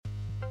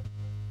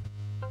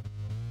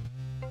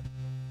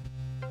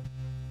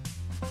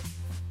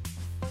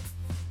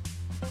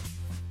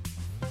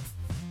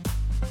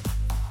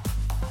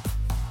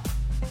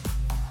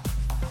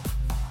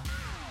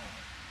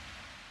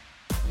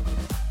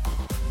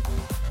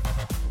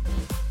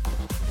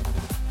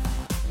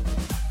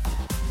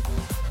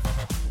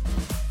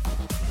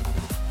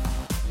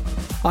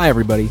Hi,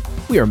 everybody.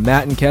 We are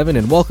Matt and Kevin,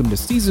 and welcome to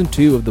Season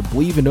 2 of the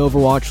Believe in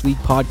Overwatch League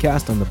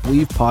podcast on the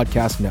Believe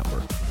Podcast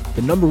Network,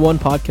 the #1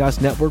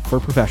 podcast network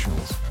for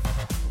professionals.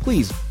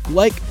 Please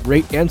like,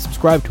 rate, and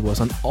subscribe to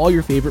us on all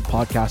your favorite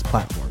podcast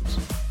platforms.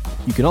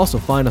 You can also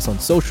find us on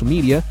social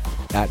media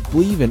at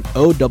Believe in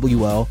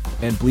OWL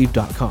and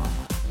Believe.com.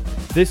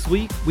 This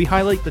week, we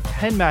highlight the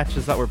 10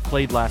 matches that were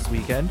played last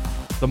weekend,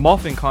 the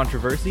Muffin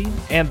controversy,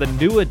 and the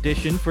new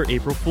addition for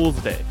April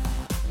Fool's Day.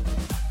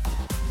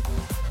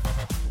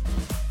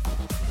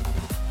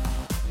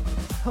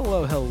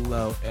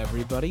 Hello,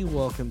 everybody.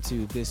 Welcome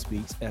to this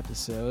week's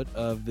episode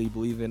of the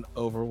Believe in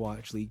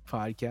Overwatch League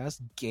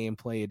podcast,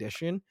 Gameplay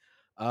Edition.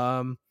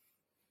 This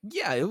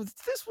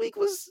week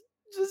was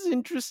just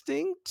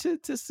interesting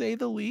to say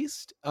the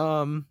least.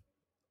 I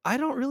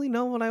don't really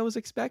know what I was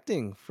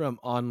expecting from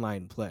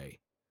online play.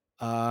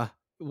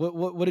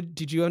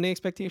 Did you have any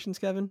expectations,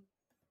 Kevin?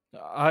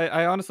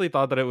 I honestly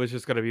thought that it was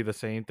just going to be the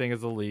same thing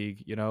as the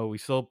league. You know, we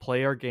still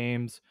play our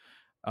games.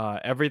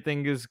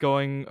 Everything is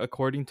going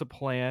according to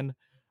plan.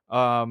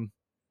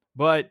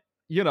 But,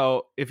 you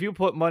know, if you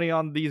put money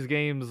on these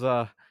games,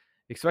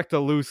 expect to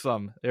lose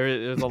some.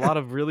 There's a lot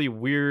of really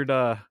weird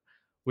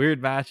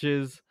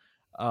matches.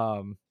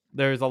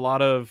 There's a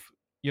lot of,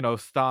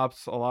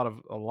 stops, a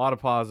lot of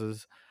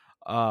pauses.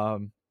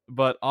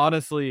 But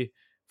honestly,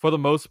 for the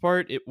most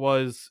part, it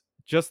was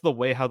just the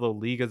way how the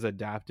league is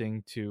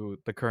adapting to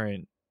the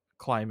current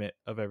climate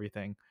of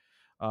everything.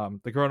 The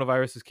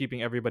coronavirus is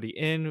keeping everybody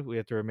in. We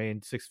have to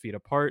remain 6 feet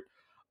apart.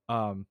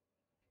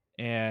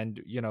 And,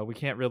 we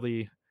can't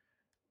really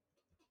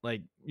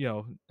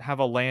have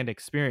a land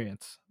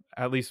experience,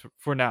 at least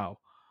for now.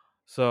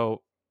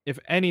 So if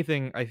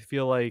anything, I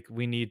feel like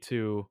we need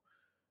to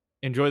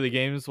enjoy the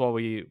games while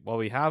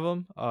we have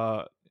them,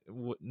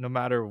 no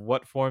matter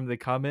what form they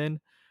come in.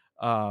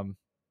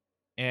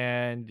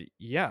 And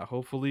yeah,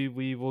 hopefully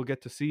we will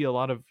get to see a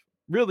lot of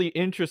really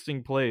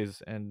interesting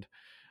plays. And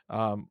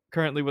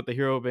currently with the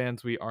hero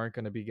bans, we aren't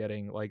going to be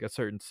getting like a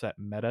certain set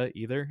meta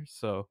either.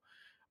 So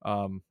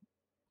um,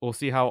 we'll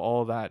see how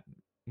all that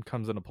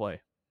comes into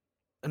play.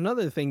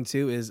 Another thing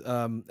too is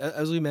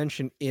as we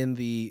mentioned in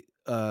the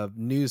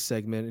news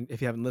segment,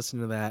 if you haven't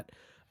listened to that,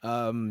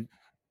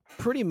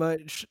 pretty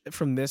much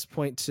from this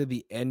point to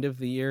the end of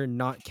the year,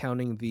 not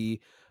counting the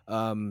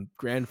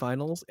grand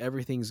finals,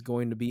 everything's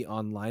going to be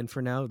online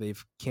for now.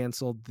 They've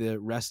canceled the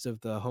rest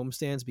of the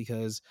homestands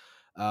because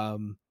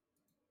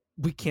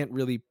we can't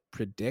really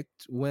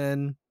predict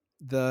when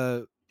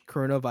the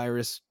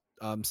coronavirus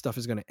stuff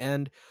is going to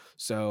end.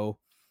 So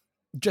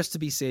just to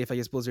be safe, I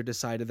guess Blizzard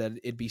decided that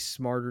it'd be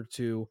smarter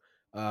to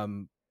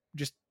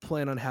just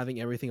plan on having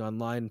everything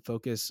online,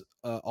 focus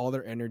all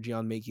their energy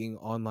on making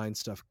online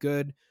stuff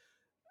good,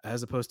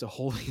 as opposed to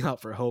holding out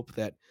for hope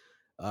that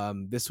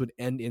this would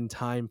end in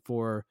time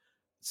for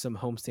some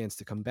homestands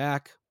to come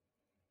back.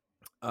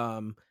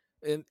 And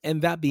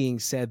that being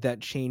said,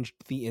 that changed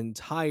the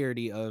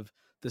entirety of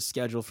the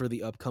schedule for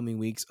the upcoming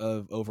weeks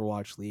of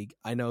Overwatch League.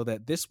 I know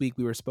that this week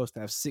we were supposed to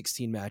have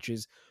 16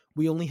 matches.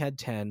 We only had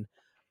 10.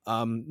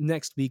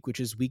 Next week, which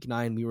is week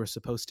 9, we were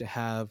supposed to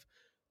have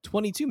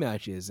 22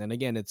 matches. And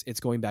again, it's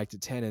going back to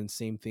 10, and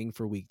same thing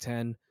for week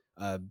 10.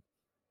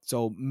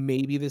 So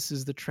maybe this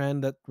is the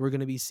trend that we're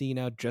going to be seeing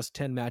now, just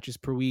 10 matches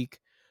per week,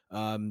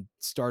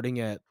 starting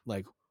at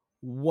like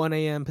 1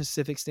 a.m.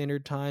 Pacific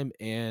Standard Time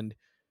and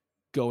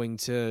going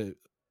to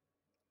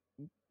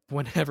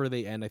whenever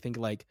they end. I think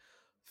like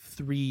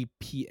 3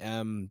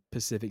 p.m.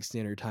 Pacific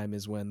Standard Time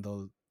is when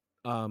the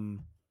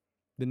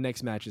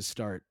next matches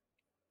start.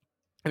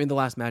 I mean, the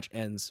last match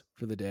ends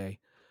for the day.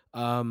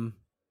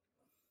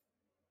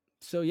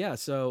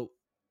 So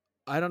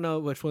I don't know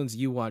which ones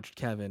you watched,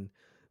 Kevin,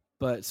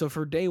 but so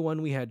for day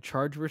 1 we had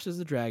Charge versus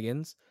the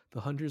Dragons, the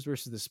Hunters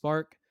versus the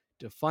Spark,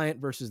 Defiant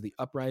versus the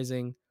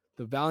Uprising,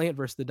 the Valiant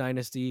versus the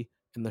Dynasty,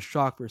 and the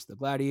Shock versus the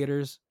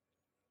Gladiators.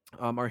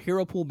 Our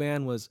hero pool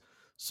ban was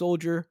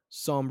Soldier,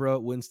 Sombra,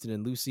 Winston,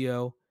 and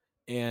Lucio,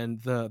 and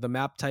the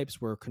map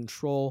types were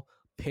Control,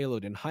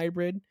 Payload, and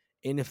Hybrid.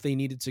 And if they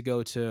needed to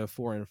go to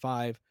 4 and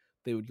 5,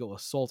 they would go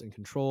Assault and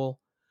Control.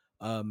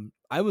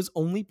 I was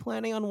only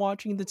planning on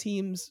watching the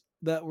teams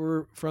that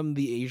were from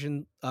the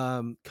Asian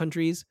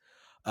countries.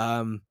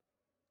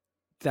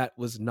 That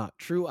was not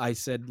true. I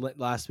said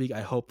last week,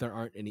 I hope there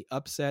aren't any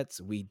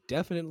upsets. We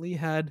definitely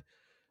had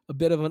a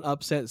bit of an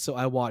upset, so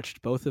I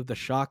watched both of the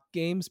Shock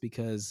games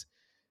because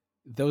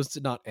those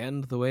did not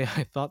end the way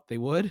I thought they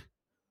would.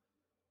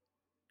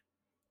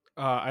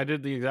 I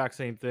did the exact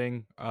same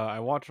thing. I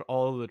watched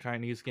all of the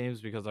Chinese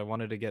games because I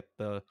wanted to get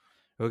the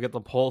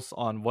pulse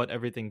on what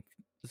everything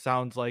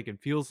sounds like and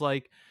feels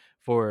like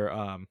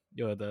for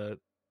the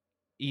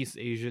East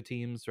Asia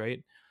teams,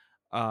 right?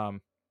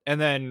 And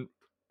then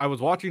I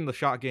was watching the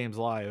Shot games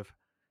live,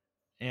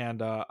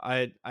 and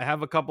I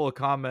have a couple of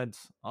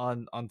comments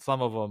on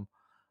some of them.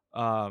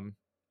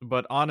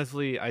 But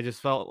honestly, I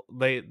just felt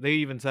they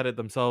even said it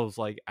themselves,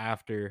 like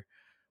after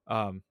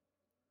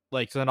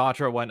like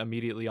Sinatra went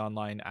immediately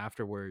online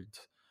afterwards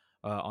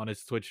on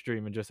his Twitch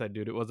stream and just said,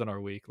 dude, it wasn't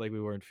our week. Like,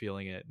 we weren't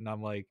feeling it. And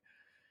I'm like,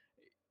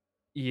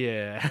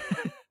 Yeah.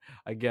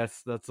 I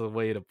guess that's a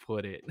way to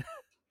put it.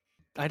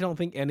 I don't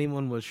think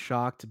anyone was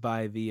shocked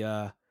by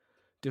the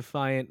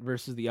Defiant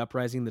versus the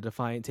Uprising, the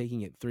Defiant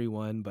taking it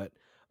 3-1, but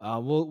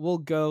we'll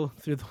go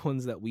through the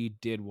ones that we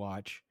did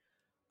watch.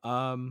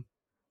 Um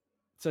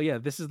so yeah,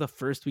 this is the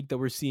first week that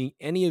we're seeing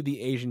any of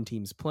the Asian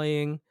teams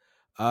playing.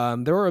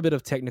 There were a bit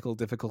of technical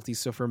difficulties,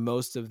 so for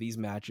most of these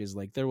matches,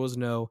 like there was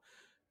no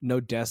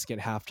desk at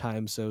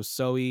halftime. So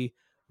Soe,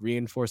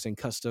 Reinforce, and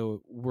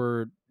Custo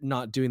were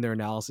not doing their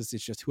analysis.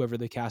 It's just whoever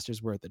the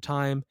casters were at the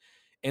time.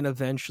 And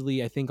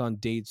eventually, I think on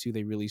day two,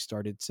 they really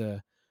started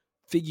to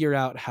figure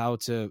out how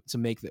to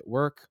make that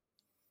work.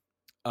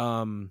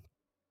 Um,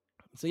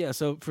 so yeah,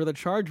 so for the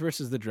Charge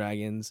versus the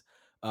Dragons,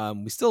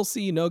 we still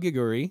see no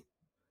Giguri.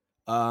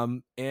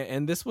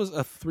 And this was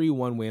a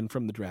 3-1 win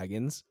from the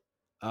Dragons.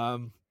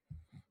 Um,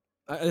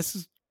 this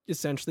is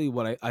essentially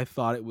what I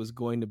thought it was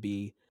going to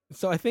be.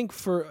 So I think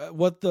for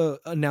what the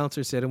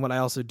announcer said, and what I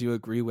also do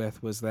agree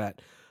with, was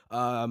that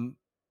um,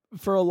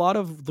 for a lot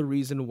of the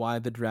reason why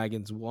the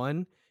Dragons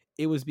won,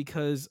 it was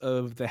because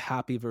of the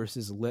Happy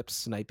versus Lip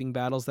sniping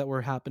battles that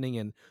were happening,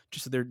 and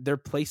just their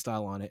play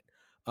style on it.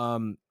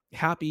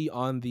 Happy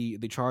on the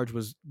charge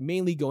was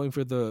mainly going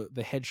for the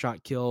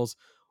headshot kills,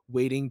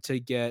 waiting to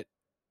get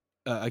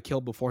a kill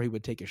before he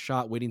would take a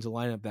shot, waiting to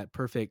line up that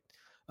perfect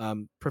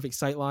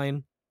sight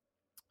line.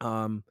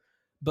 Um,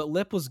 but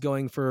Lip was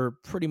going for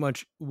pretty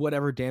much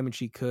whatever damage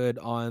he could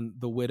on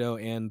the Widow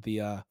and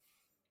the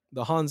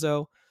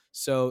Hanzo,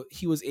 so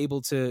he was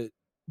able to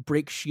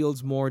break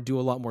shields more, do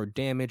a lot more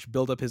damage,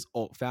 build up his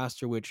ult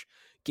faster, which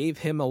gave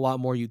him a lot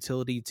more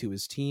utility to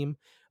his team.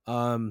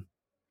 Um,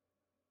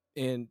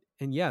 and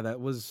yeah, that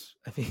was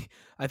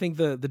I think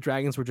the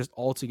Dragons were just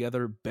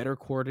altogether better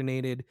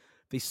coordinated.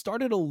 They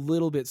started a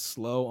little bit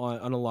slow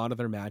on a lot of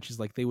their matches,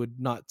 like they would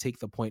not take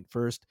the point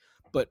first,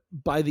 but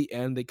by the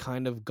end they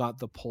kind of got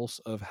the pulse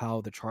of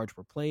how the Charge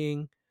were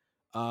playing.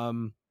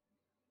 Um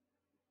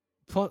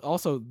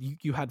Also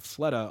you had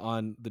Fleta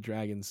on the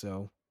Dragons,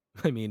 so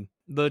I mean,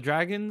 The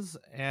Dragons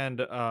and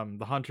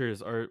the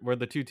Hunters were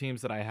the two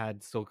teams that I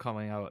had still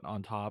coming out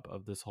on top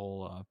of this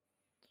whole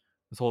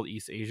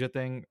East Asia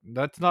thing.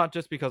 That's not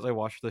just because I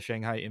watched the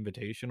Shanghai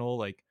Invitational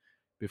like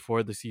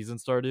before the season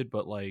started,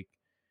 but like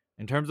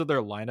in terms of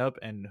their lineup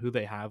and who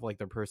they have, like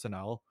their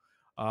personnel,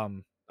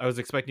 I was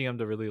expecting them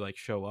to really like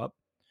show up.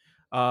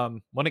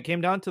 When it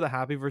came down to the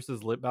Happy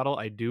versus Lit battle,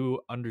 I do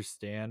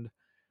understand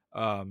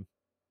um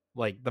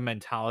like the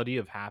mentality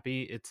of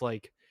Happy. It's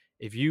like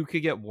if you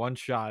could get one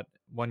shot,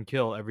 one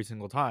kill every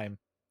single time,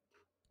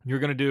 you're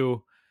gonna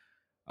do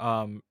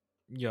um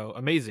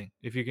amazing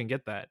if you can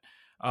get that.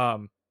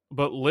 Um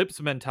but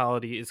Lip's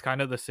mentality is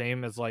kind of the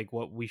same as like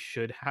what we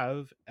should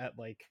have at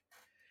like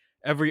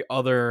every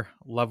other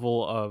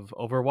level of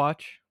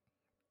Overwatch,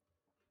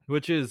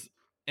 which is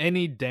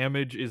any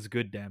damage is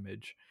good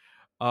damage.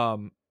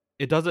 Um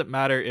it doesn't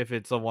matter if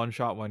it's a one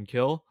shot one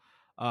kill.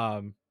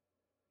 Um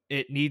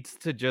it needs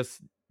to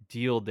just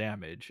deal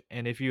damage.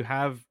 And if you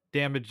have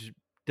damage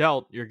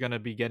dealt, you're going to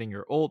be getting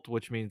your ult,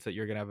 which means that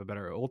you're going to have a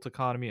better ult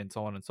economy and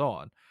so on and so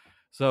on.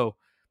 So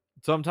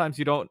sometimes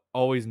you don't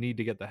always need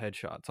to get the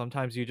headshot.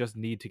 Sometimes you just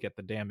need to get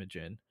the damage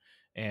in,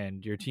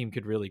 and your team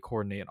could really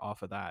coordinate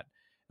off of that.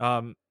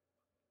 Um,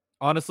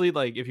 Honestly,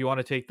 like if you want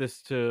to take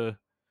the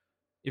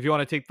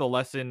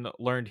lesson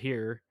learned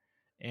here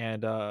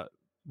and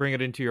bring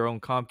it into your own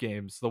comp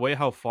games, the way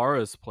how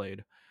Pharah is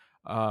played,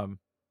 um,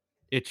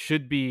 it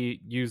should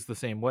be used the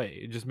same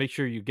way. Just make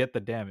sure you get the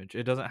damage.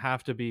 It doesn't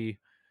have to be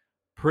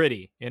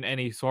pretty in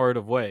any sort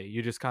of way.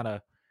 You just kind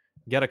of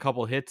get a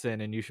couple hits in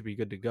and you should be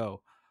good to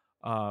go.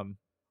 Um,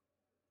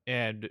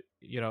 and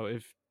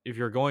if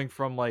you're going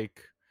from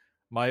like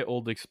my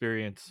old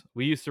experience,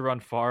 we used to run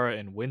Pharah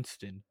and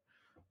Winston.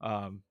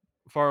 Um,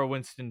 Pharah,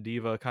 Winston,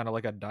 Diva, kind of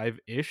like a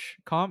dive-ish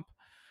comp.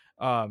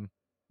 um,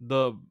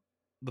 the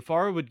the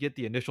Pharah would get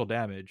the initial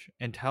damage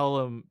and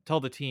tell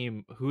the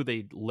team who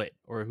they lit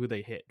or who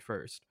they hit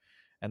first,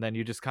 and then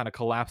you just kind of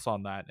collapse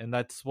on that. And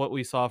that's what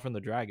we saw from the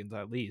Dragons,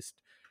 at least.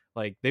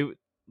 Like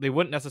they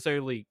wouldn't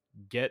necessarily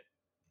get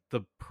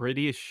the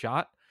prettiest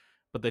shot,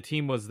 but the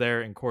team was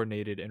there and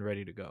coordinated and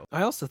ready to go.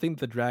 I also think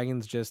the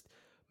Dragons just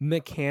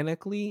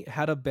mechanically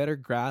had a better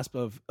grasp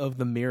of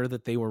the mirror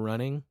that they were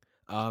running.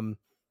 Um,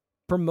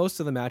 for most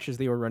of the matches,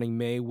 they were running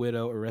Mei,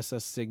 Widow,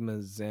 Orisa,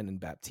 Sigma, Zen, and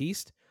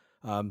Baptiste.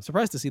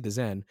 Surprised to see the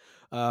Zen.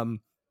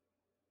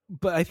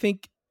 But I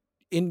think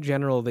in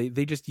general,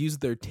 they just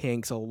used their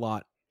tanks a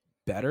lot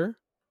better.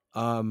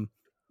 Um,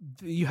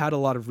 you had a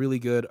lot of really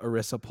good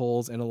Orisa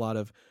pulls and a lot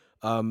of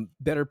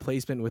better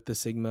placement with the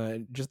Sigma.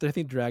 And just I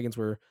think Dragons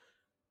were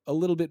a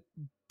little bit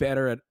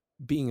better at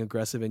being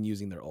aggressive and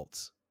using their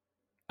ults.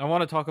 I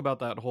want to talk about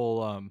that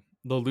whole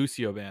the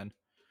Lucio ban.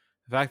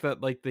 The fact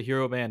that like the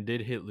hero ban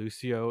did hit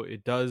Lucio,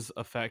 it does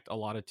affect a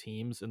lot of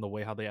teams in the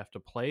way how they have to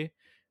play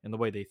and the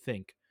way they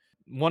think.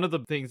 One of the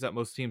things that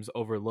most teams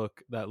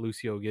overlook that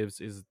Lucio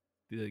gives is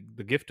the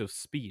gift of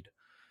speed.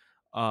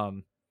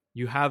 Um,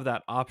 you have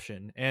that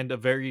option and a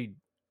very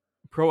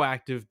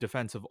proactive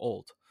defensive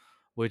ult,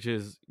 which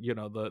is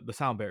the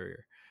sound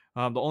barrier.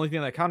 The only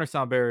thing that counters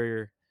sound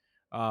barrier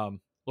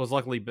was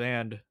luckily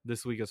banned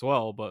this week as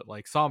well, but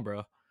like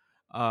Sombra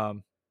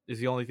um, is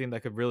the only thing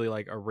that could really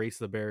like erase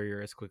the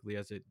barrier as quickly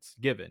as it's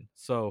given.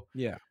 So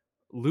Yeah.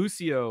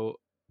 Lucio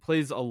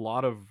plays a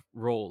lot of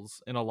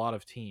roles in a lot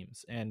of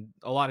teams, and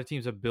a lot of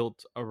teams have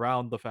built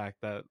around the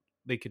fact that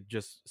they could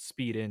just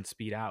speed in,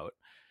 speed out,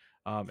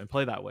 and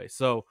play that way.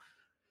 So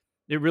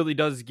it really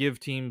does give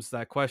teams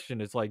that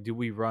question. It's like, do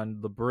we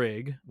run the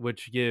Brig,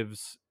 which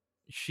gives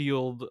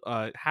Shield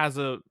has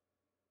a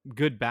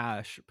good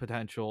bash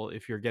potential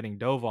if you're getting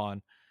dove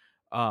on,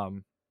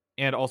 um,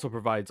 and also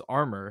provides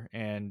armor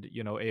and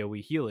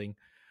AoE healing,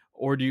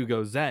 or do you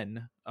go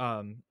Zen,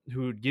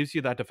 who gives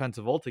you that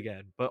defensive ult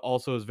again, but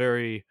also is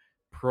very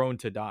prone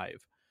to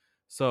dive?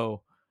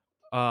 So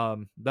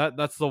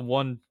that's the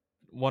one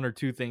or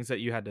two things that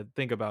you had to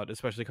think about,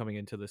 especially coming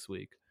into this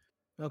week.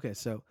 Okay,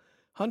 so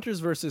Hunters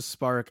versus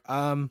Spark.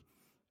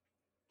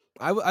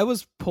 I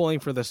was pulling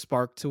for the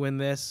Spark to win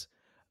this.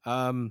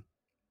 Um,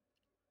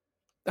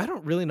 I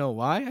don't really know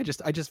why. I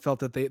just felt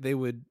that they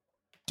would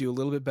do a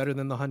little bit better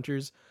than the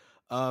Hunters.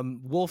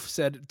 Wolf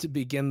said to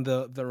begin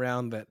the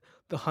round that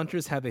the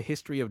Hunters have a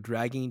history of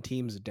dragging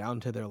teams down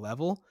to their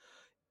level,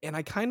 and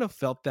I kind of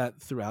felt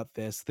that throughout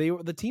this.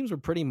 The teams were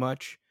pretty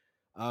much.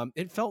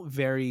 It felt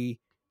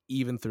very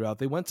even throughout.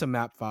 They went to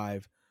map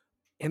 5,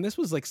 and this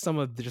was like some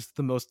of just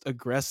the most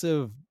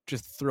aggressive,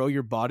 just throw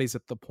your bodies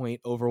at the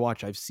point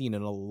Overwatch I've seen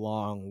in a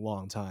long,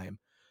 long time.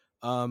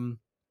 Um,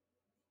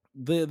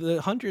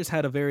 the Hunters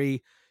had a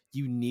very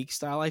unique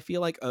style, I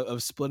feel like,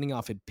 of splitting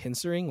off and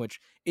pincering, which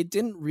it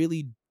didn't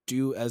really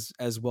do as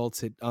well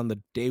to on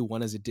the day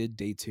one as it did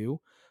day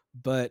two.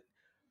 But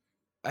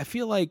I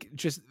feel like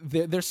just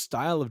their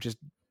style of just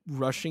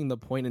rushing the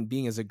point and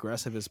being as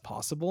aggressive as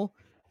possible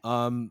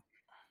um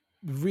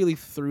really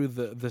threw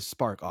the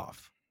spark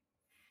off.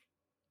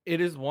 It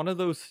is one of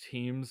those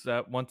teams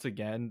that, once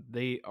again,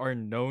 they are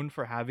known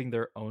for having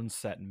their own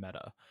set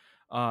meta,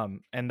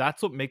 and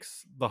that's what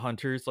makes the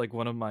Hunters like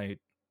one of my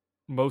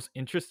most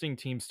interesting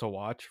teams to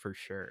watch for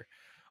sure.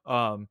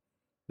 Um,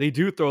 they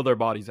do throw their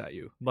bodies at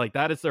you. Like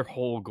that is their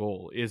whole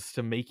goal, is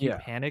to make you Yeah.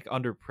 panic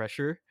under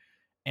pressure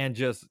and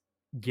just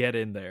get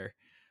in there.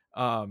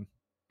 Um,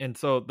 and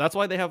so that's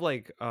why they have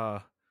like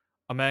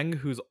Ameng,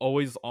 who's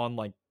always on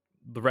like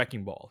the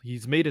wrecking ball.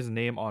 He's made his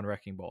name on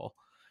wrecking ball.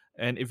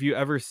 And if you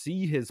ever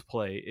see his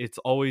play, it's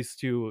always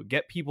to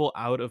get people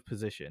out of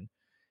position.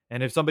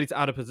 And if somebody's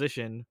out of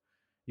position,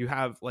 you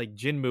have like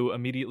Jinmu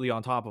immediately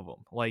on top of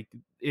them. Like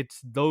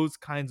it's those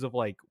kinds of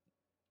like,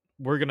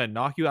 we're gonna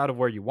knock you out of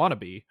where you want to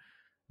be,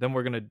 then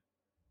we're gonna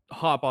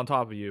hop on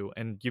top of you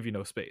and give you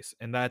no space.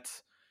 And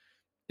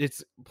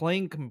it's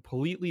playing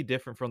completely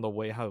different from the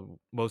way how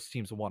most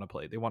teams want to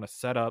play. They want to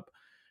set up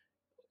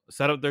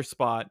their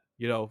spot,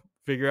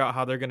 figure out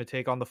how they're going to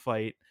take on the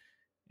fight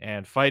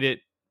and fight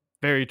it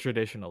very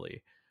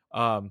traditionally.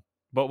 Um,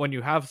 but when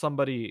you have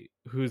somebody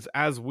who's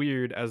as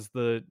weird as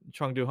the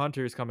Chengdu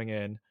Hunters coming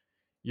in,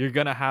 you're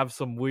going to have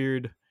some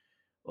weird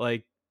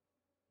like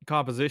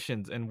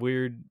compositions and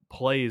weird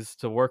plays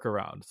to work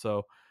around.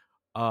 So,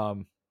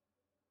 um,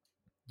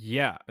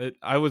 yeah,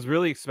 I was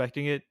really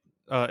expecting it,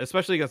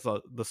 especially against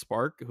the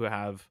Spark, who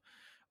have,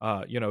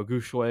 Gu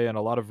Shui and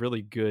a lot of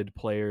really good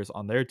players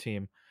on their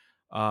team.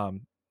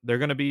 They're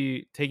going to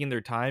be taking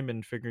their time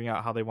and figuring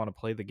out how they want to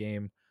play the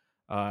game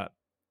uh,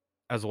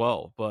 as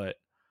well. But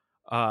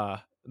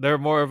they're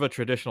more of a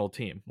traditional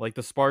team. Like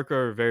the Spark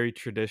are very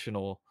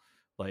traditional.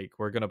 Like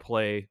we're going to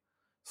play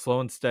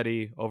slow and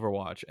steady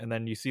Overwatch, and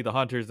then you see the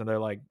Hunters, and they're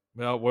like,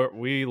 "Well,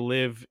 we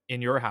live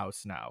in your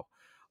house now,"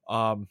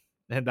 and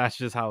that's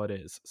just how it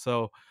is.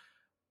 So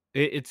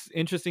it's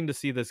interesting to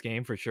see this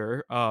game for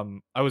sure.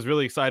 I was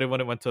really excited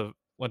when it went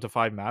to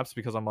 5 maps,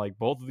 because I'm like,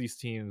 both of these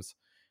teams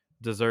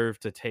deserve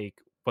to take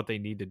what they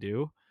need to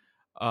do.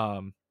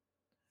 Um,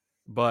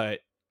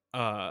 but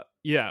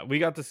yeah, we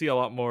got to see a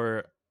lot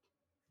more,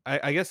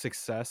 I guess,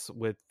 success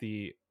with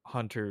the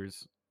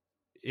Hunters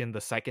in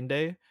the second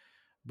day.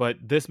 But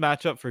this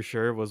matchup for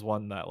sure was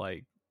one that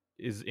like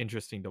is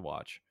interesting to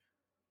watch.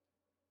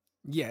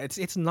 Yeah,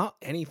 it's not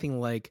anything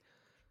like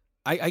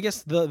I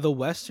guess the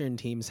Western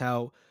teams,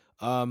 how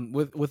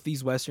with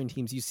these Western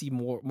teams you see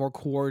more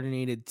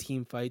coordinated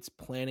team fights,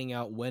 planning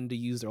out when to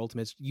use their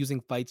ultimates,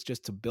 using fights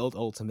just to build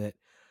ultimate.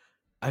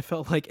 I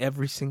felt like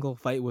every single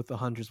fight with the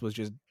Hunters was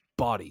just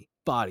body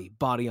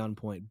on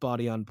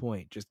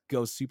point. Just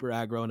go super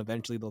aggro and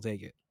eventually they'll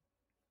take it.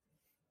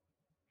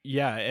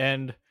 Yeah,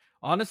 and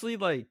honestly,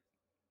 like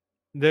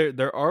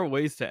there are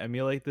ways to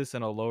emulate this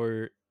in a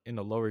lower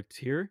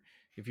tier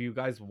if you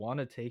guys want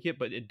to take it,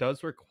 but it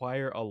does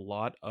require a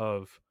lot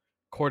of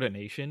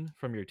coordination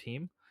from your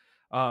team.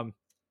 Um,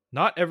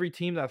 Not every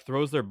team that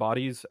throws their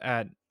bodies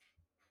at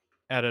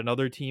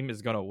another team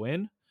is gonna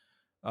win.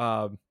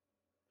 Um,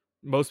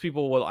 Most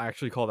people will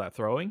actually call that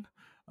throwing.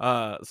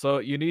 So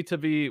you need to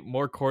be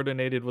more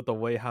coordinated with the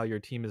way how your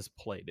team is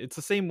played. It's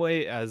the same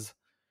way as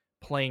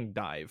playing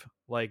dive.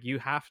 Like you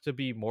have to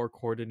be more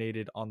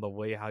coordinated on the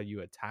way how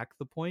you attack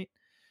the point,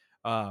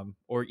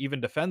 or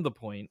even defend the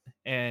point,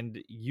 and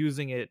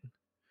using it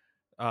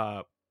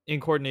in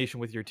coordination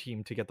with your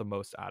team to get the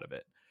most out of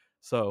it.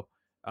 So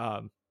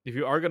if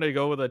you are going to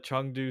go with a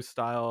Chengdu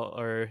style,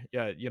 or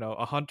yeah,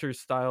 a hunter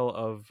style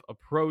of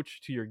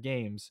approach to your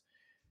games,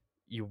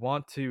 you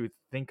want to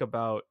think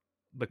about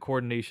the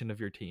coordination of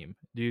your team.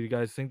 Do you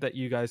guys think that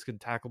you guys could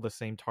tackle the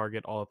same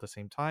target all at the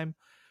same time,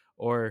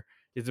 or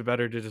is it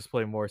better to just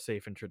play more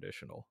safe and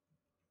traditional?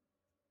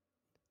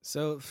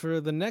 So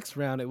for the next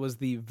round, it was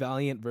the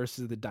Valiant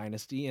versus the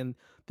Dynasty, and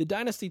the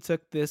Dynasty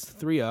took this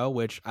 3-0,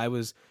 which I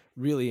was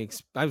really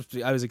I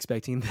was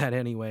expecting that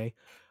anyway.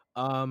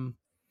 Um,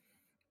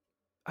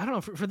 I don't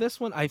know, for this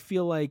one, I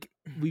feel like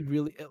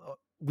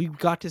we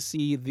got to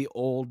see the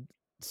old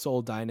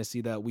Seoul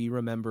Dynasty that we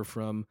remember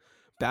from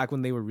back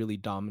when they were really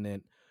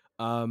dominant.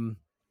 Um,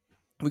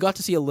 we got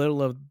to see a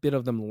bit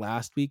of them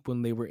last week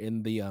when they were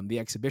in the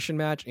exhibition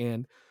match,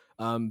 and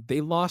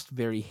they lost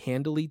very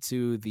handily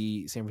to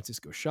the San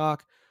Francisco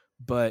Shock.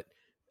 But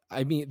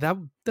I mean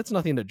that's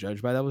nothing to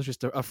judge by. That was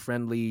just a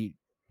friendly,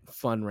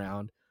 fun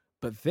round.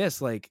 But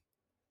this, like,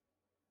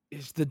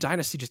 the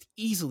Dynasty just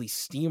easily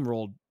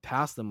steamrolled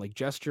past them. Like,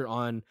 Gesture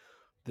on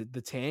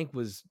the tank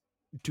was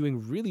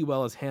doing really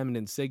well as Hammond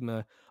and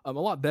Sigma, a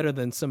lot better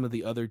than some of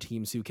the other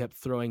teams who kept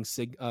throwing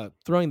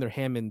their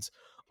Hammonds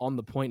on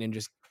the point and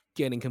just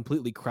getting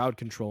completely crowd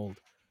controlled.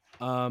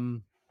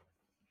 Um,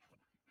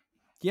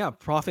 yeah,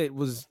 Profit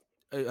was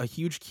a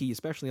huge key,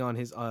 especially on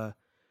his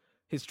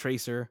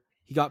tracer.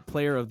 He got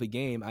player of the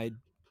game.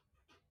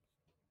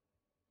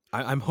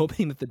 I'm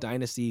hoping that the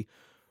Dynasty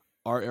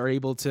are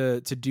able to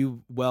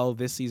do well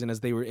this season as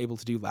they were able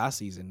to do last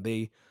season.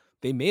 They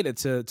made it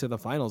to the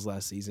finals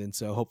last season,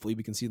 so hopefully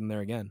we can see them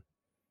there again.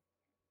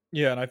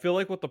 Yeah, and I feel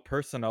like with the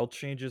personnel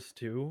changes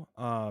too,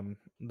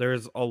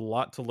 there's a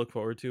lot to look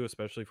forward to,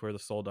 especially for the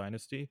Seoul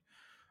Dynasty.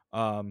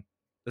 Um,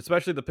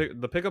 Especially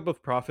the pickup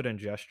of Profit and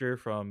Gesture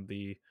from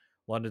the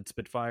London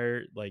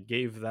Spitfire, like,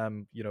 gave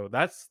them,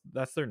 that's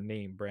their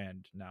name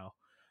brand now.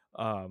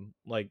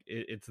 Like,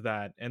 it's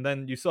that, and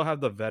then you still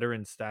have the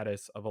veteran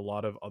status of a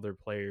lot of other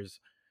players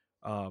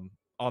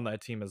on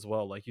that team as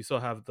well. Like, you still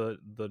have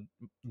the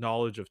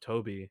knowledge of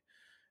Toby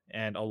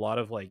and a lot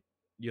of, like,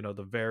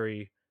 the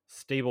very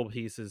stable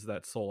pieces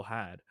that Soul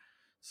had.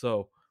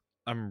 So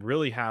I'm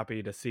really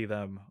happy to see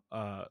them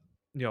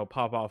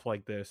pop off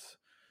like this.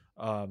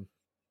 Um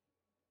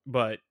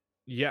but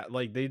yeah,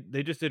 like,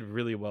 they just did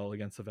really well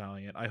against the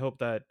Valiant. I hope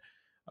that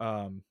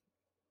um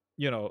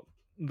you know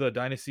the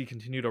Dynasty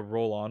continue to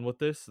roll on with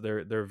this. They're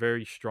a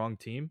very strong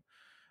team.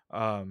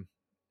 Um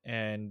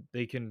and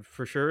they can,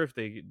 for sure, if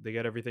they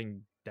get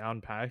everything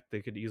down packed,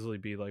 they could easily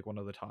be like one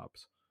of the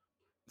tops.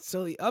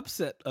 So the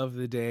upset of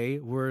the day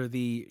were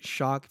the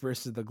Shock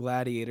versus the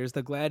Gladiators.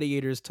 The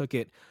Gladiators took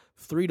it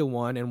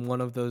 3-1, and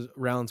one of those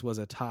rounds was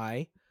a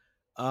tie.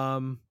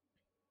 Um,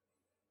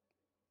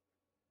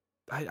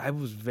 I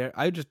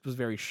just was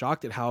very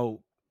shocked at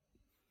how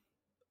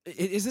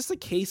is this a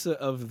case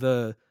of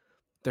the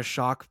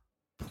Shock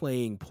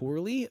playing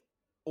poorly,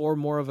 or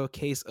more of a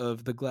case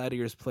of the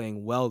Gladiators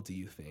playing well, do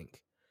you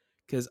think?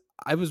 Because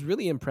I was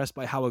really impressed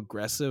by how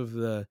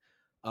aggressive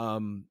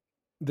um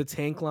the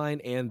tank line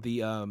and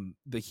the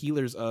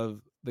healers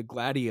of the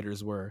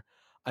Gladiators were.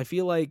 I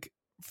feel like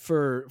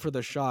for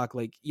the Shock,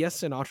 like,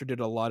 yes, Sinatra did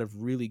a lot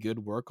of really good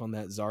work on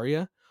that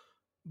Zarya,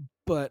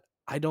 but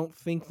I don't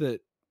think that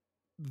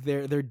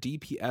their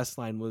DPS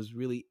line was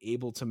really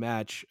able to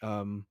match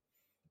uh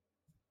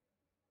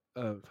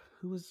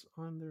who was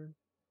on there?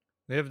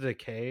 They have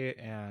Decay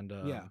and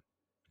Yeah,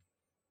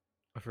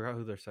 I forgot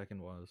who their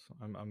second was.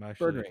 I'm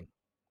actually, Birdring.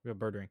 we have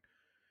Birdring.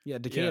 Yeah,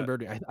 Decay and Yeah.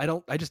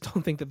 Birdring. I just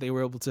don't think that they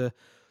were able to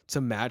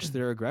match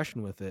their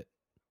aggression with it.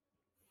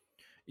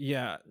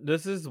 Yeah,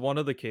 this is one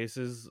of the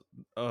cases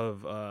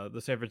of the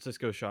San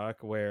Francisco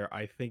Shock where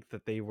I think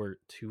that they were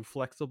too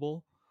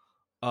flexible.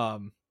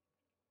 Um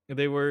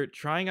they were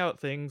trying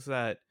out things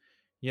that,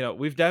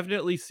 we've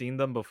definitely seen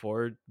them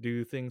before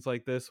do things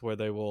like this, where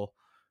they will,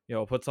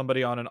 put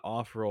somebody on an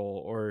off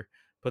roll, or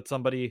put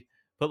somebody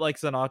put like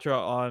Sinatra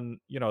on,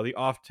 the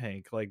off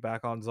tank, like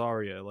back on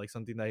Zarya, like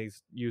something that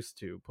he's used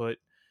to. Put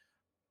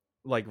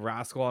like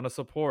Rascal on a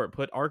support,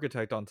 put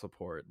Architect on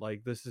support.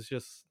 Like, this is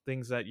just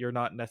things that you're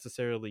not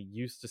necessarily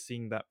used to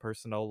seeing that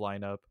personnel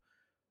lineup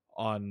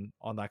on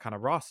that kind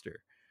of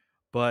roster.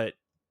 But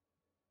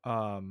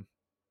um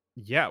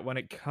yeah, when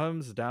it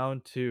comes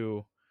down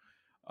to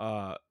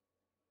uh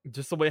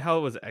just the way how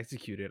it was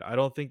executed, I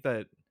don't think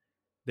that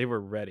they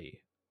were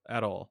ready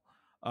at all.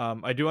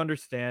 I do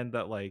understand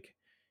that, like,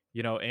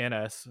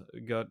 ANS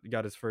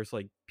got his first,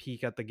 like,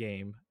 peek at the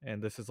game,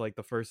 and this is like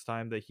the first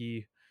time that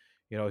he's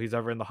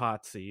ever in the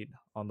hot seat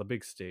on the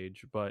big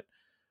stage. But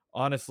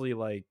honestly,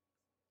 like,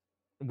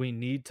 we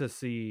need to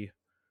see,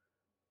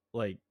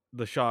 like,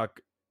 the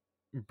Shock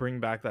bring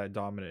back that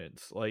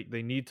dominance. Like,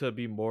 they need to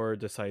be more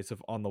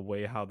decisive on the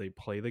way how they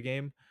play the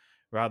game,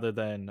 rather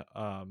than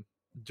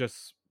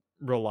just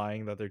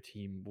relying that their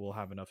team will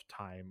have enough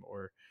time,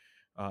 or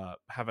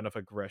have enough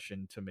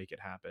aggression to make it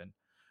happen.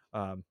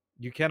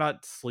 You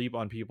cannot sleep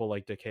on people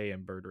like Decay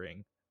and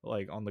Birdring,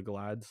 like on the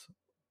Glads.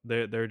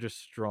 They're just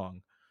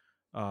strong.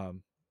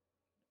 Um,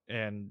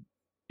 and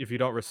if you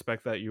don't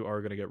respect that, you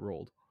are gonna get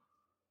rolled.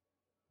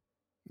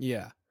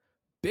 Yeah.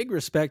 Big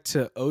respect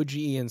to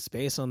OGE and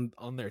Space on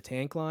their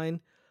tank line.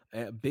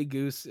 Big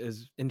Goose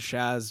is and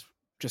Shaz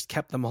just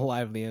kept them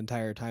alive the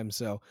entire time.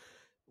 So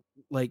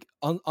like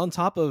on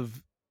top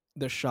of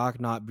the Shock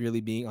not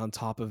really being on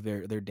top of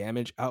their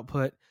damage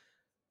output,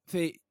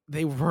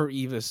 they were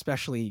even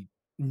especially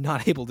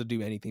not able to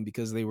do anything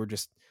because they were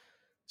just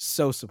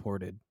so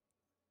supported.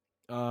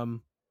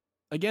 Um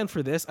Again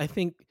for this, I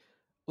think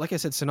like I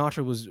said,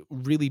 Sinatra was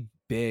really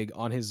big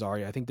on his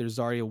Zarya. I think their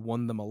Zarya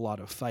won them a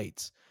lot of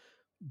fights.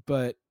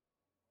 But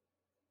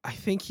I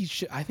think he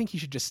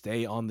should just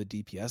stay on the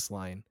DPS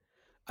line.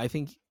 I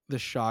think the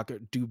Shock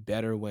do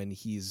better when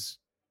he's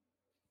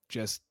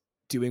just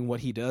doing what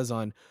he does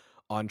on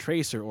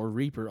Tracer or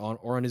Reaper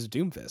on his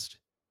Doomfist.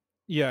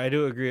 Yeah, I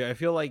do agree. I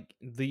feel like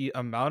the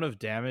amount of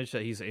damage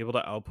that he's able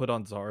to output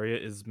on Zarya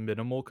is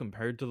minimal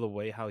compared to the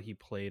way how he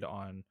played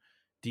on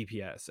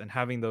DPS, and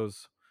having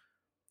those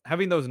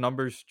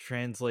numbers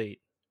translate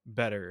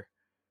better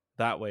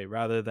that way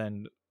rather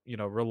than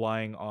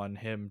relying on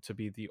him to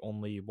be the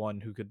only one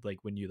who could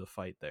like win you the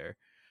fight there.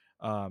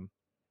 um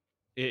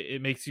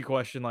it makes you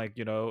question, like,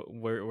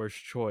 where's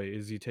Choi?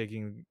 Is he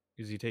taking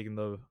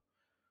the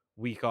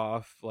week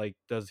off? Like,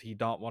 does he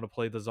not want to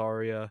play the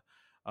Zarya?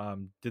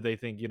 Did they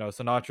think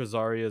Sinatra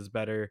Zarya is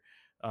better,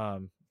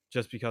 um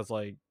just because,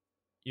 like,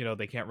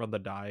 they can't run the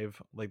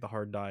dive, like the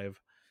hard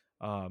dive?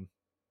 um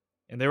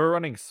and they were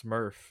running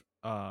Smurf,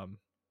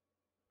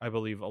 I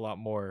believe, a lot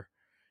more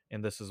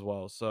in this as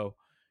well. So,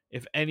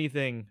 if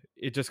anything,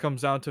 it just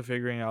comes down to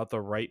figuring out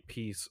the right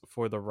piece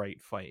for the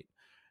right fight.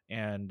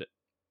 And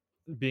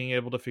being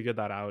able to figure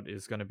that out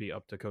is going to be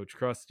up to Coach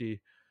Krusty,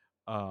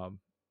 um,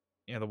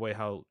 and the way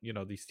how,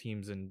 these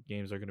teams and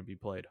games are going to be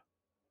played.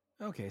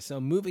 Okay, so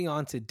moving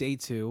on to day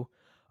two,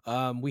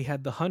 we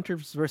had the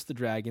Hunters versus the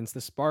Dragons,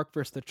 the Spark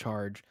versus the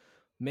Charge,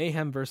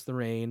 Mayhem versus the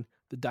Rain,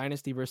 the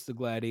Dynasty versus the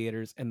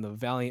Gladiators, and the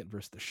Valiant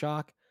versus the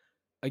Shock.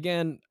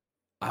 Again,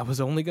 I was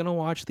only going to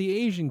watch the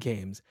Asian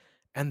games,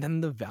 and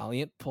then the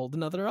Valiant pulled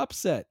another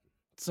upset.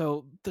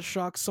 So the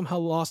Shock somehow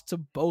lost to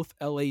both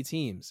LA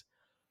teams.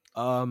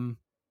 Um,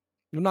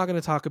 I'm not going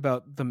to talk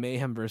about the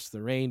Mayhem versus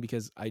the Rain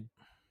because I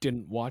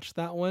didn't watch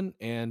that one,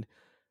 and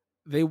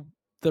they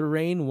the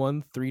Rain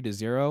won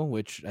 3-0,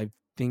 which I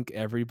think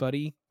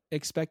everybody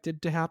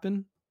expected to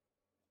happen.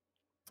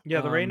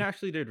 Yeah, the Rain Um,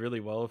 actually did really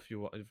well.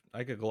 If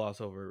I could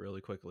gloss over it really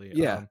quickly.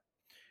 yeah,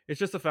 It's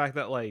just the fact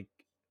that, like,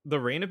 the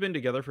Rain have been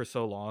together for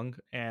so long,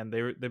 and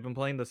they've been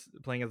playing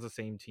as the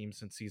same team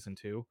since season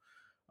 2.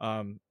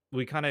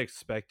 We kind of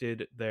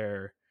expected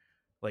their,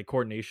 like,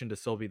 coordination to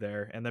still be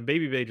there, and then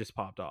Baby Bay just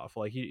popped off.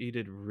 Like, he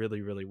did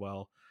really, really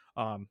well.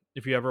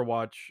 If you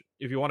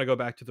want to go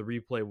back to the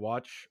replay,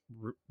 watch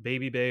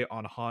Baby Bay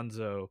on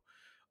Hanzo,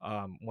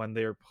 when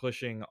they're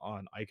pushing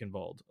on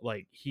Eichenwald.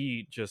 Like,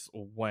 he just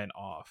went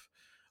off.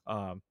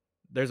 Um,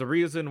 there's a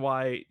reason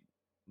why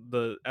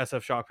the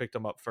SF Shock picked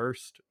him up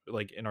first,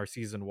 like in our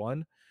season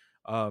 1.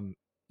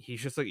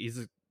 He's just like,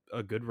 he's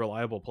a good,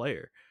 reliable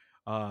player.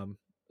 Um,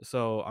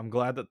 so I'm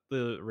glad that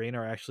the Rain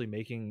are actually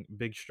making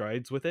big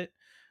strides with it.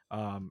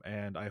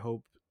 And I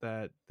hope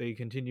that they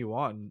continue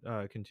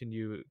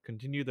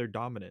their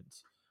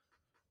dominance.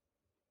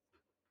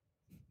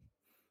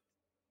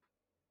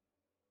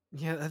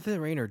 yeah, the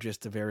Rain are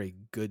just a very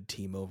good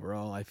team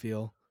overall. I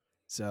feel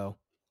so.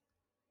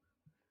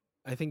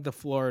 I think the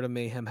Florida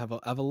Mayhem have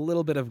a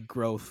little bit of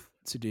growth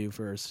to do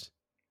first.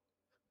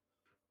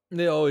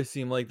 They always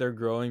seem like they're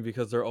growing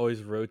because they're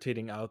always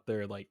rotating out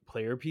their, like,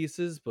 player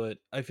pieces, but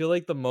I feel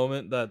like the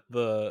moment that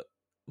the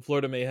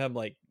Florida Mayhem,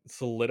 like,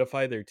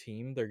 solidify their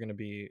team, they're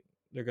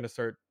gonna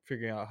start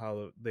figuring out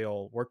how they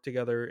all work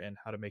together and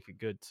how to make it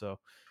good. So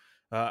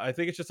I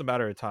think it's just a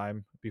matter of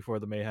time before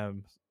the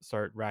Mayhem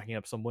start racking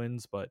up some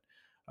wins, but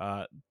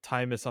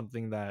time is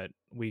something that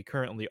we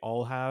currently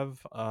all have,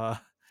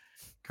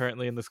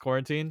 currently in this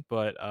quarantine.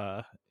 But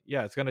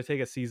yeah, it's gonna take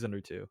a season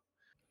or two.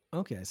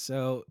 Okay,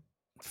 so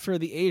for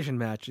the Asian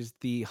matches,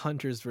 the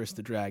Hunters versus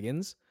the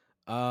Dragons.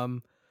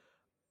 Um,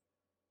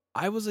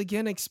 I was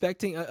again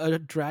expecting a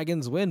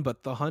Dragons win,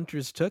 but the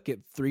Hunters took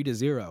it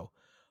 3-0.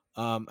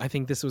 I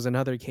think this was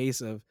another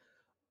case of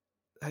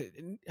I,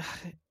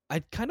 I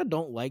kind of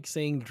don't like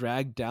saying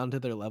drag down to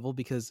their level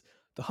because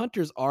the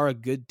Hunters are a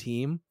good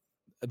team.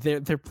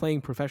 They're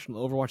playing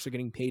professional Overwatch. They're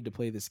getting paid to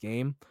play this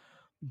game,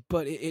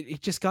 but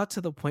it just got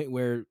to the point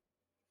where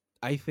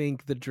I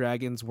think the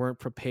Dragons weren't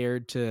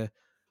prepared to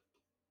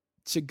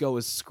go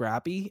as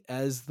scrappy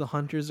as the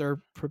Hunters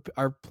are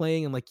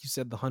playing. And like you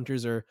said, the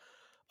Hunters are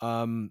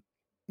um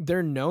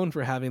they're known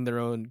for having their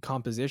own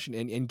composition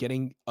and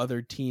getting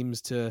other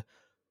teams to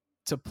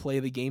play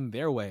the game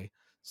their way.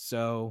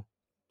 So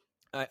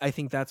I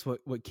think that's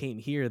what came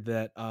here,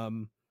 that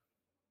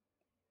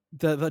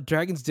the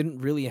Dragons didn't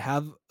really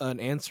have an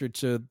answer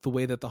to the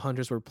way that the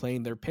Hunters were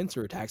playing their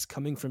pincer attacks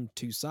coming from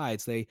two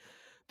sides. They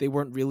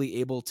weren't really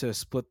able to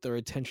split their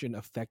attention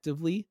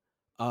effectively.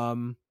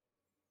 Um,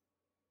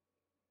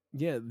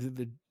 yeah,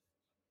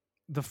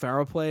 the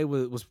Pharaoh play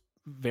was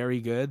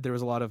very good. There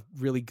was a lot of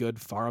really good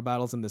Pharah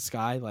battles in the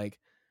sky, like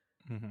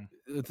Mhm.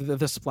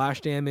 the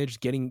splash damage,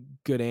 getting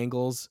good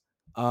angles.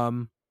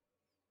 Um,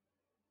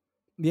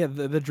 yeah,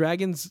 the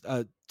dragons'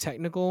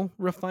 technical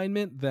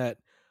refinement that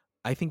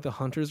I think the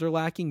hunters are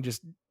lacking.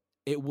 Just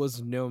it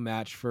was no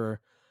match for,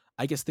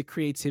 I guess, the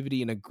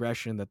creativity and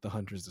aggression that the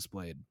hunters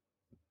displayed.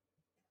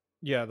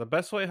 Yeah, the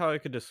best way how I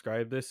could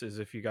describe this is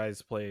if you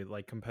guys play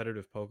like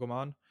competitive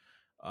Pokemon.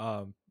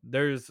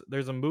 There's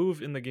a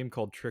move in the game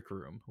called Trick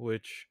Room,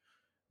 which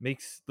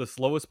makes the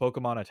slowest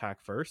Pokemon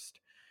attack first.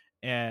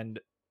 And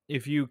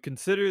if you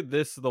consider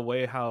this the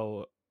way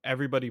how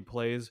everybody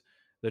plays,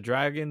 the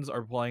dragons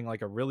are playing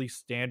like a really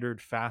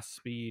standard fast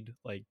speed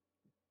like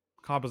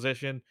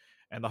composition,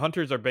 and the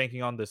hunters are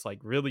banking on this like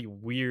really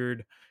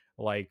weird,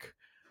 like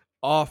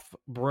off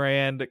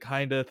brand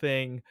kind of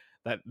thing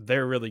that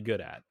they're really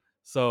good at.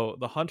 So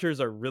the hunters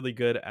are really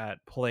good at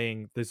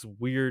playing this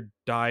weird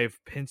dive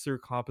pincer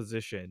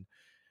composition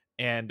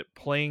and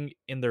playing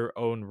in their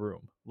own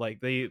room. Like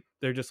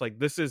they're just like,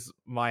 this is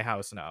my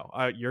house now.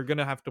 You're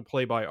gonna have to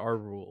play by our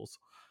rules.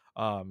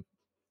 Um,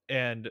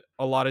 and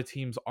a lot of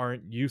teams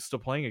aren't used to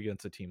playing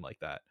against a team like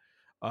that.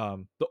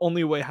 The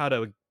only way how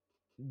to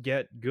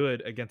get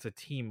good against a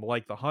team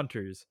like the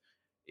Hunters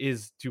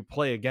is to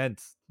play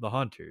against the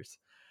Hunters.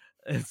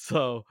 And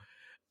so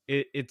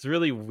it's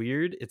really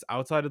weird. It's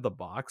outside of the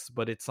box,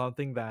 but it's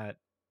something that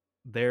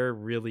they're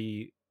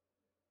really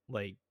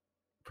like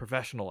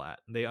professional at.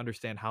 They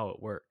understand how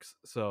it works.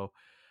 So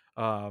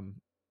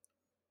um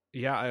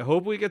yeah, I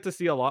hope we get to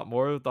see a lot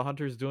more of the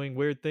hunters doing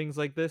weird things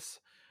like this.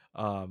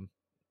 Um,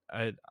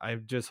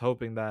 I'm just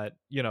hoping that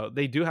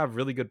they do have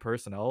really good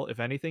personnel. If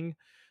anything,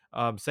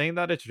 saying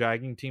that it's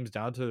dragging teams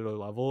down to their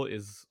level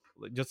is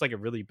just like a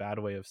really bad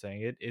way of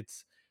saying it.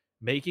 It's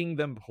making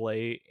them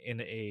play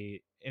in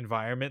a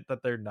environment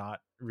that they're not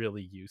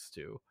really used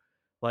to.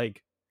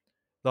 Like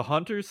the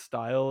hunters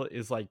style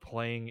is like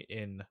playing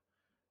in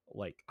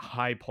like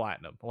high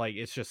platinum. Like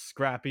it's just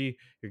scrappy.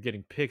 You're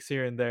getting picks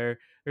here and there.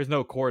 There's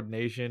no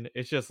coordination.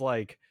 It's just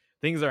like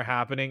things are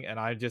happening and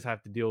I just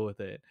have to deal with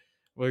it.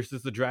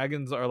 Versus the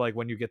dragons are like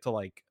when you get to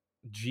like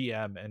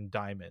GM and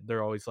diamond,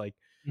 they're always like,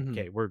 Mhm.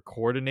 okay, we're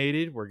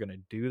coordinated. We're gonna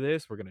do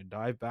this. We're gonna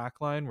dive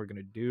backline. We're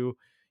gonna do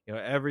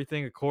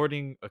everything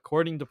according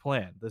to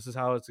plan. This is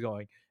how it's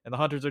going. And the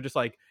hunters are just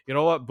like, you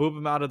know what, boop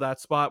him out of that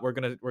spot. We're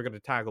gonna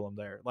tackle him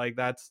there. Like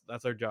that's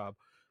our job.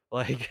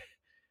 Like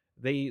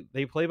they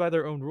play by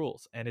their own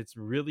rules and it's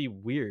really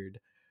weird.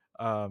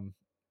 um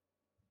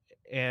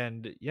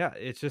and yeah,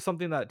 it's just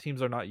something that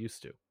teams are not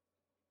used to.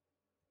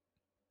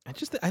 I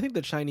think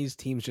the Chinese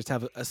teams just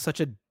have such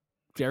a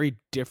very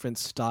different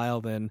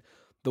style than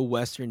the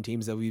Western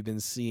teams that we've been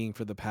seeing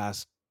for the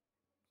past,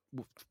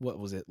 what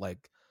was it,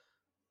 like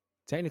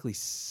technically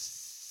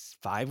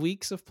 5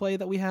 weeks of play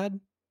that we had.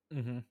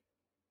 Mm-hmm.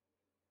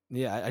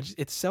 Yeah, I just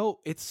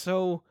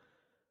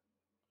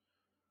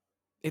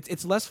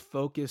it's less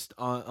focused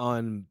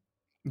on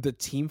the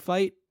team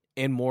fight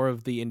and more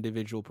of the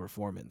individual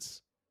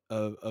performance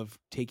of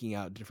taking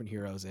out different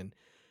heroes and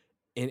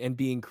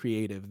being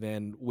creative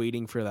than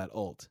waiting for that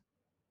ult.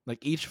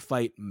 Like each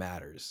fight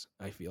matters,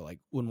 I feel like,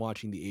 when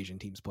watching the Asian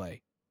teams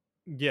play.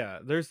 Yeah,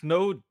 there's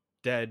no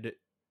dead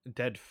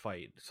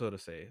fight, so to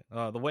say.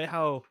 The way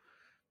how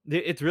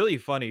it's really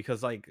funny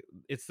because like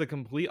it's the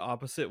complete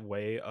opposite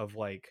way of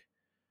like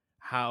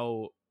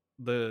how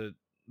the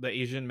the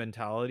Asian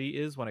mentality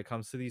is when it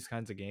comes to these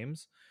kinds of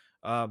games.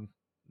 um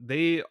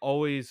they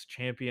always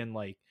champion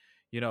like,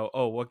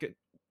 oh,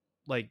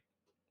 like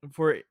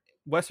for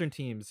Western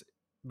teams,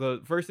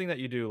 the first thing that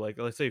you do, like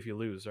let's say if you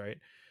lose, right?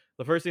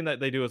 The first thing that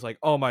they do is like,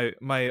 oh, my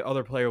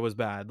other player was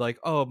bad. Like,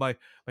 oh, my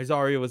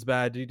Zarya was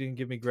bad. She didn't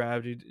give me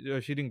grab. She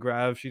didn't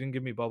grab. She didn't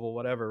give me bubble.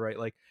 Whatever, right?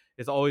 Like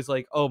it's always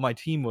like, oh, my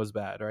team was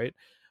bad, right?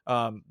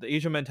 The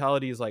Asian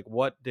mentality is like,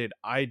 what did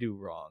I do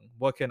wrong?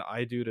 What can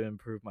I do to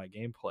improve my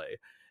gameplay?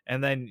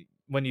 And then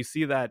when you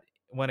see that,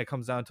 when it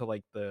comes down to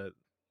like the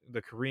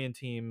Korean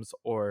teams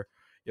or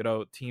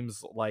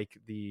teams like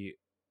the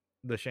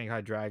Shanghai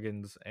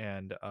Dragons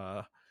and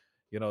the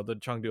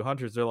Chengdu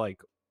Hunters, they're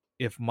like,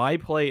 if my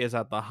play is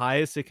at the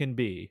highest it can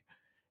be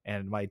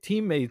and my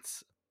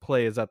teammates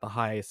play is at the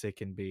highest it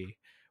can be,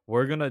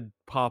 we're going to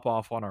pop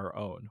off on our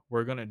own.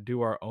 We're going to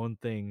do our own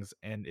things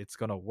and it's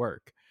going to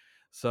work.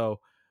 So,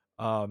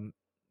 um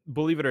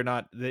believe it or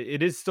not,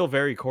 it is still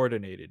very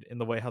coordinated in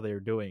the way how they're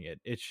doing it.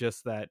 It's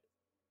just that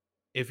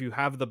if you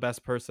have the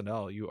best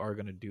personnel, you are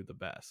going to do the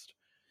best.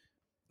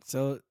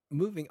 So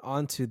moving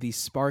on to the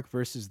Spark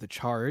versus the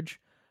Charge.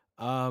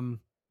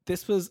 Um,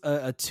 this was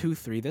a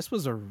 2-3. This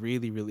was a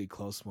really, really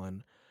close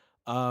one.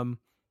 Um,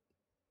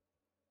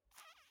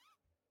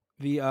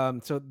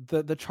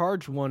 the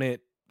Charge won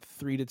it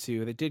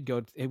 3-2. They did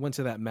go. It went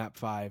to that map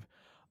 5.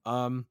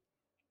 Um,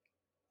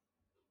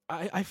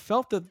 I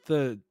felt that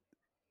the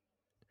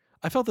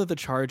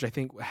Charge, I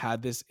think,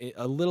 had this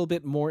a little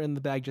bit more in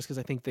the bag, just because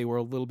I think they were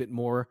a little bit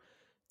more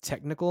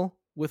technical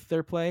with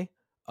their play.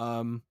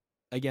 Um,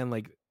 Again,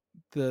 like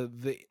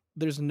the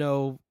there's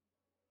no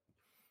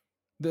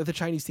the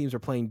Chinese teams are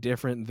playing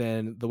different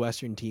than the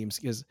Western teams.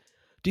 Because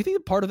do you think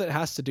that part of it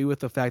has to do with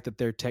the fact that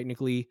they're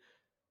technically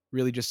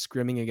really just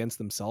scrimming against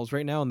themselves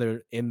right now and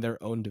they're in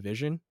their own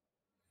division?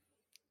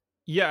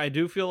 Yeah, I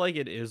do feel like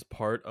it is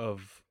part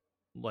of,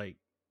 like,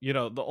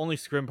 the only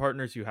scrim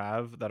partners you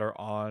have that are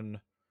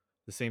on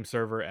the same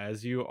server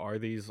as you are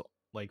these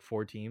like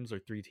four teams or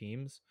three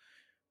teams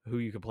who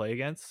you can play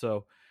against.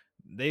 So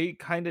they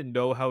kind of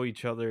know how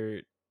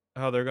they're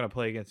going to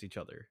play against each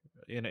other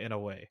in a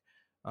way.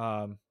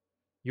 Um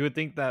you would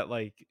think that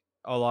like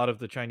a lot of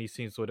the Chinese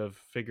teams would have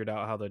figured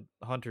out how the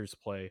hunters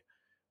play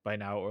by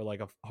now, or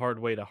like a hard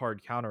way to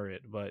hard counter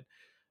it, but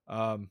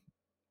um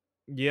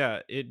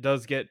yeah, it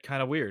does get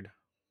kind of weird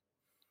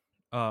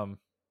um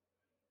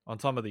on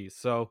some of these.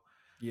 So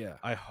Yeah.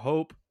 I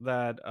hope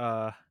that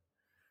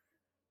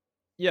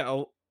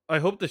yeah, I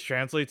hope this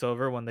translates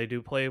over when they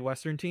do play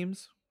Western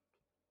teams,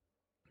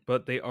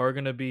 but they are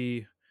going to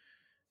be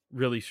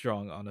really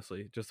strong,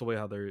 honestly, just the way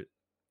how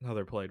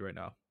they're played right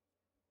now.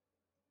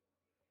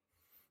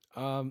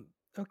 Um.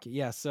 Okay.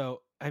 Yeah.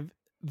 So I've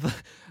the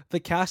the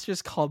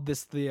casters called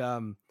this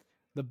the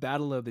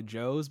Battle of the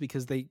Joes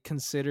because they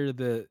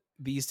consider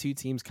these two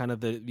teams kind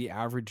of the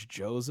average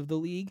Joes of the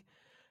league.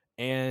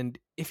 And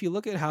if you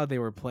look at how they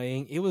were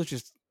playing, it was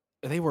just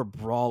they were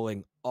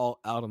brawling all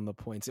out on the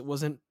points. It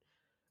wasn't.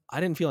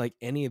 I didn't feel like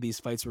any of these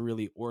fights were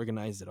really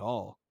organized at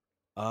all.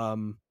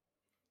 Um.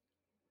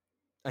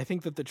 I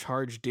think that the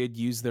Charge did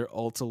use their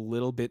ult a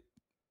little bit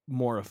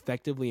more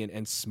effectively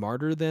and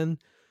smarter than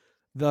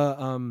the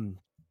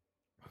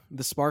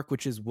the Spark,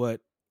 which is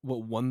what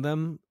won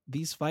them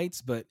these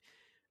fights. But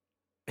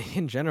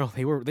in general,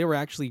 they were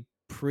actually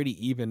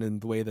pretty even in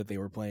the way that they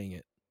were playing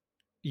it.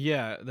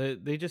 Yeah,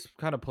 they just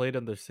kind of played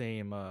on the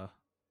same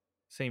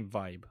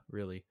vibe,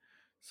 really.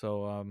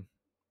 So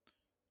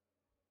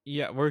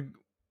yeah, we're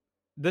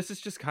this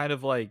is just kind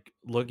of like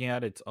looking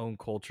at its own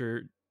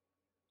culture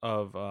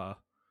of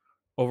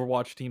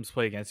Overwatch teams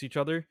play against each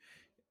other.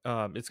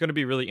 It's going to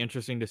be really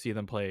interesting to see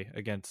them play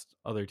against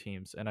other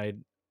teams,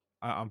 and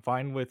I'm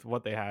fine with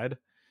what they had.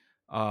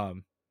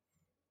 Um,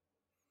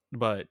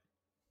 but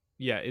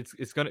yeah,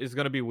 it's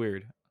gonna be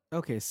weird.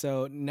 Okay,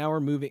 so now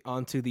we're moving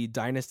on to the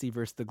Dynasty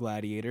versus the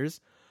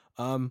Gladiators.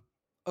 Um,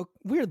 a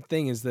weird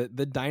thing is that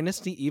the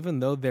Dynasty, even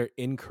though they're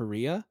in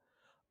Korea,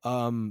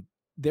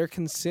 they're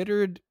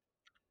considered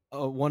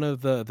one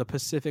of the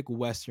Pacific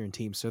Western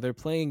teams. So they're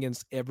playing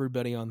against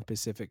everybody on the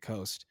Pacific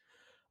Coast.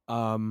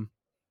 Um,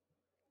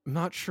 I'm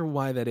not sure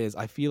why that is.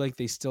 I feel like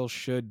they still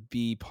should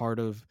be part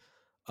of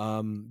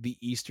the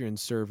Eastern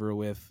server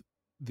with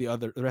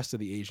the rest of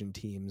the Asian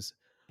teams.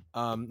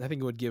 I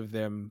think it would give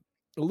them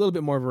a little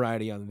bit more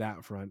variety on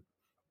that front.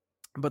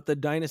 But the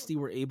Dynasty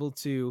were able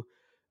to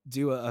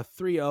do a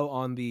 3-0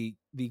 on the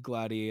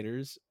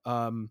Gladiators.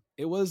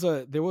 It was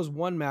a there was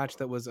one match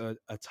that was a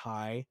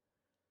tie.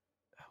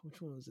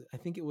 Which one was it? I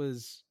think it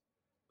was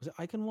it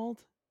Eichenwald?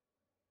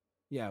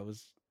 Yeah, it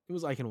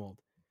was Eichenwald.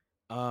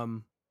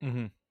 Um,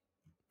 Hmm.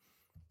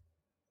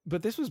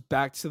 but this was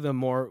back to the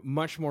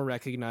much more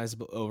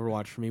recognizable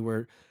Overwatch for me,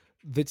 where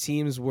the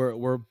teams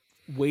were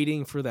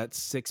waiting for that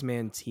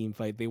 6-man team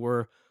fight. There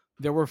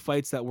were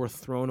fights that were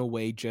thrown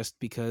away just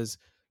because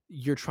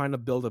you're trying to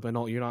build up an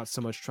ult. You're not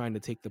so much trying to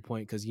take the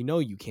point because you know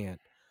you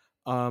can't.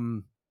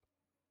 Um,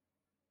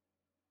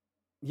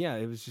 yeah,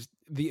 it was just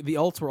the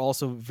ults were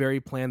also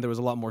very planned. There was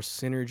a lot more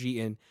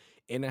synergy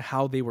in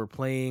how they were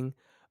playing.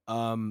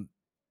 Um,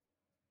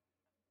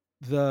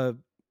 the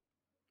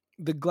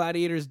the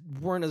gladiators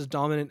weren't as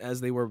dominant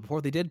as they were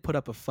before. They did put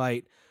up a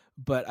fight,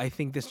 but I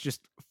think this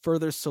just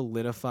further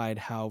solidified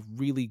how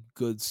really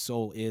good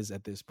Seoul is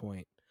at this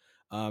point.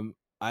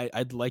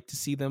 I'd like to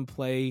see them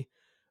play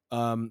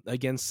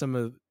against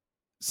some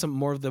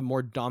more of the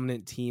more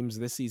dominant teams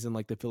this season,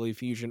 like the Philly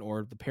Fusion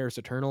or the Paris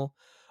Eternal.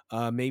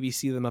 Maybe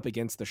see them up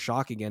against the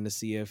Shock again to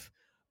see if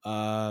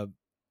uh,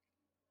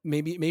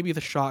 maybe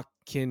the Shock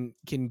can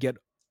get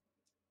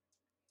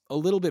a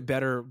little bit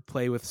better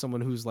play with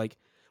someone who's like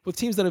with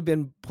teams that have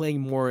been playing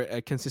more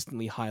at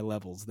consistently high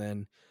levels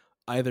than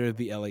either of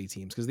the LA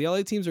teams, because the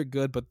LA teams are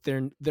good, but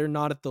they're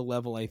not at the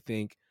level I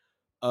think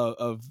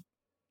of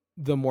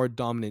the more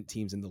dominant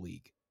teams in the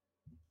league.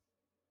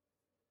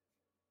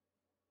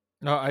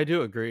 No, I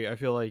do agree. I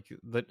feel like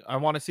that I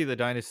want to see the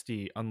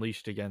dynasty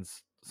unleashed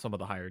against some of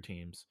the higher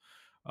teams.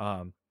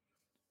 Um,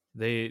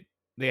 they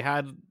they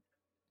had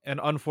an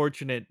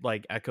unfortunate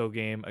like echo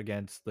game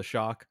against the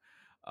Shock,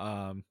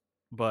 um,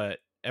 but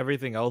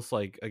everything else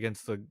like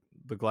against the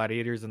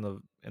Gladiators and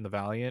the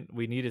Valiant,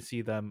 we need to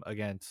see them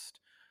against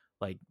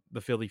like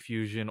the Philly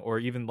Fusion or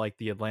even like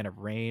the Atlanta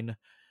Rain,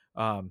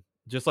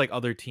 just like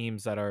other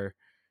teams that are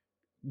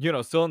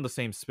still in the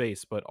same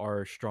space but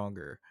are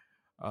stronger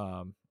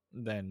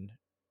than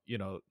you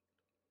know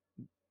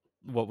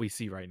what we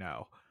see right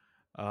now.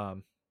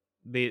 Um,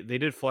 they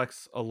did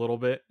flex a little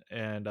bit,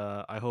 and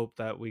I hope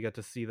that we get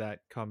to see that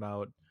come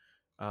out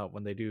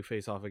when they do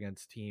face off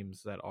against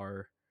teams that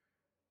are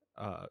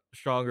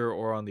stronger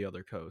or on the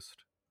other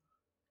coast.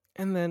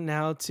 And then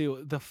now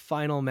to the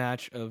final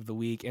match of the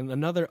week and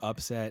another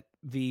upset,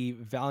 the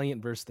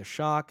Valiant versus the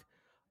Shock.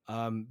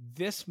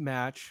 This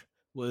match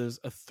was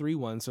a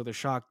 3-1, so the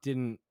Shock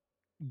didn't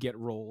get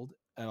rolled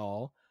at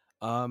all.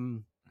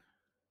 Um,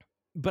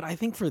 but I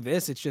think for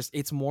this,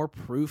 it's more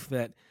proof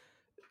that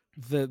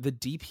the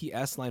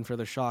DPS line for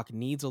the Shock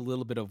needs a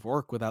little bit of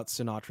work without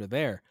Sinatra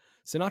there.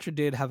 Sinatra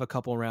did have a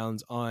couple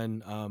rounds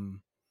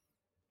on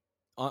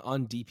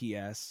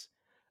DPS,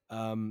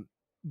 um,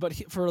 but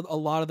for a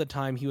lot of the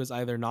time he was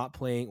either not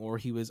playing or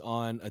he was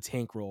on a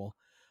tank role.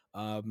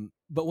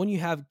 But when you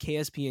have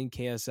KSP and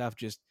KSF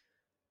just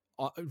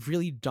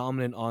really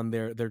dominant on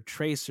their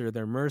Tracer,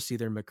 their Mercy,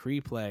 their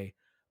McCree play,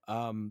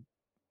 um,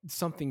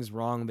 something's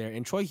wrong there.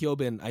 And Choi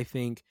Hyobin, I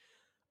think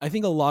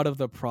a lot of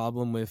the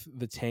problem with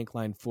the tank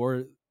line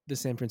for the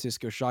San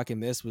Francisco Shock in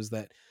this was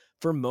that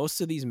for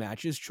most of these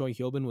matches, Choi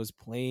Hyobin was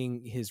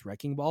playing his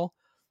Wrecking Ball,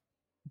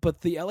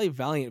 but the LA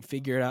Valiant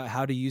figured out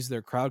how to use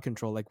their crowd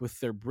control, like with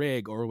their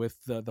Brig or with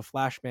the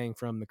flashbang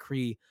from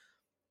McCree,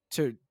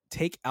 to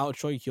take out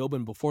Choi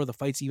Hyobin before the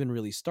fights even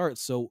really start.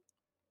 So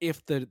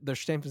if the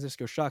San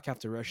Francisco Shock have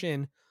to rush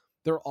in,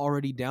 they're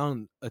already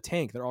down a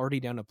tank. They're already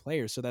down a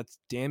player. So that's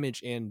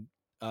damage and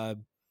uh,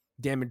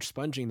 damage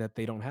sponging that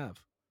they don't have.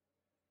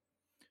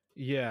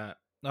 Yeah.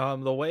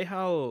 The way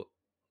how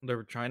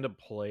they're trying to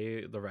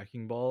play the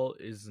Wrecking Ball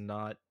is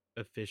not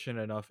efficient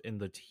enough in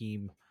the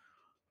team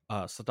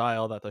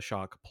style that the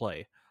Shock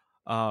play.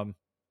 Um,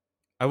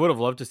 I would have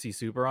loved to see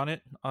Super on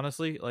it,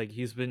 honestly. Like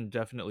he's been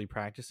definitely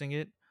practicing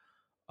it.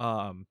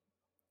 Um,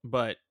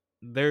 but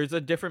there's a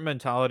different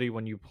mentality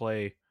when you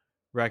play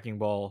Wrecking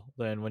Ball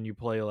than when you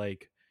play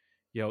like,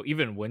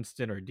 even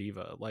Winston or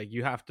Diva. Like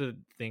you have to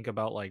think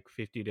about like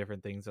 50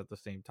 different things at the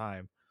same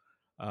time.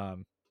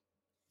 Um,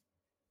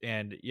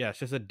 and yeah, it's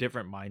just a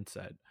different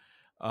mindset.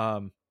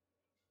 Um,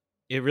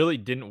 it really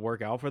didn't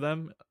work out for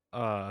them.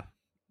 Uh,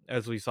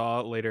 as we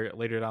saw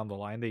later down the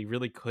line, they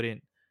really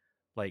couldn't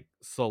like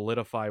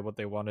solidify what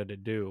they wanted to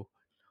do.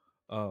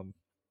 Um,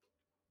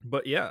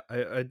 but yeah,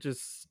 I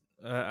just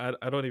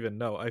I don't even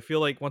know. I feel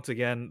like once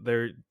again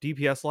their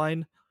DPS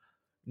line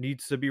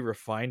needs to be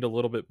refined a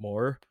little bit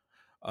more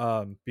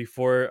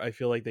before I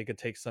feel like they could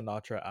take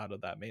Sinatra out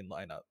of that main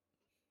lineup.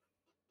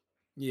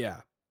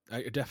 Yeah,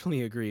 I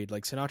definitely agreed.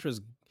 Like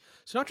Sinatra's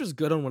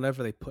good on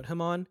whatever they put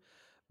him on,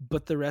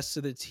 but the rest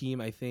of the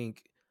team, I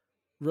think,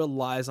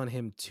 relies on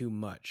him too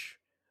much.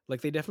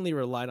 Like they definitely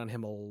relied on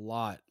him a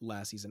lot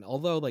last season.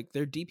 Although like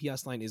their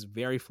DPS line is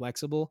very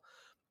flexible,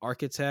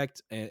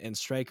 Architect and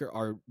Striker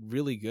are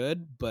really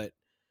good, but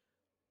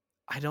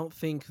I don't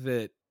think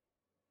that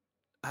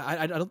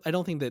I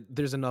don't think that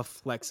there's enough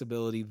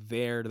flexibility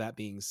there. That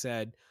being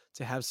said,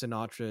 to have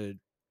Sinatra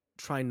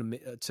trying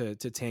to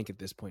tank at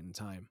this point in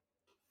time.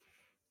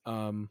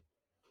 Um,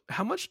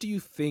 how much do you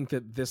think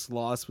that this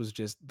loss was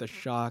just the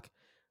Shock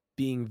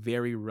being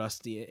very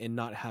rusty and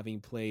not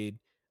having played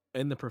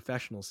in the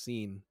professional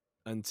scene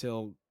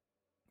until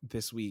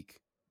this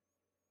week?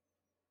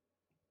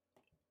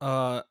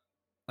 Uh,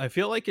 I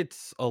feel like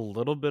it's a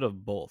little bit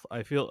of both.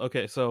 I feel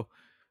okay. So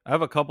I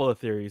have a couple of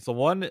theories. The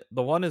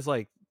one is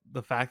like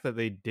the fact that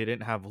they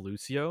didn't have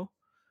Lucio.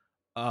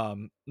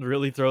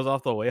 Really throws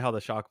off the way how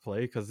the Shock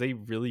play because they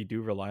really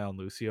do rely on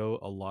Lucio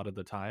a lot of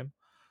the time.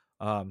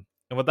 And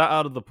with that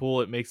out of the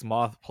pool, it makes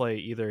Moth play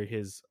either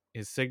his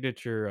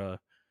signature.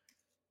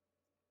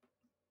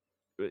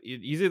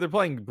 He's either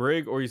playing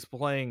Brig or he's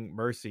playing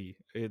Mercy.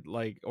 It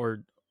like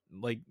or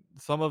like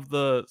some of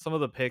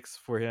the picks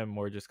for him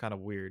were just kind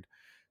of weird.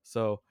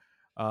 So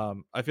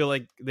I feel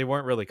like they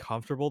weren't really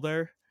comfortable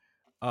there.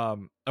 I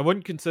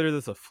wouldn't consider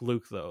this a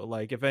fluke though.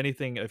 Like if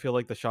anything, I feel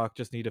like the Shock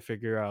just need to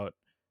figure out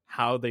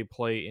how they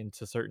play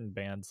into certain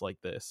bands like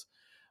this.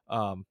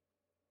 Um,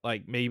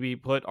 like maybe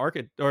put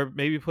Arcade or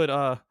maybe put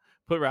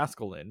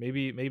Rascal in.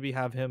 Maybe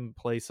have him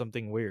play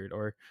something weird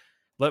or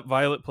let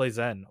Violet play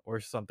Zen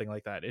or something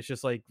like that. It's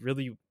just like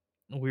really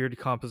weird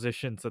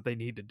compositions that they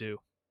need to do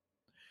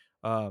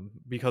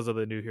because of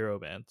the new hero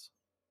bands.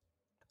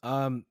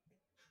 Um,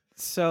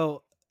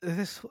 so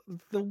this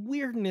the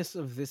weirdness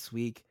of this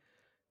week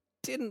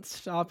didn't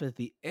stop at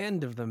the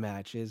end of the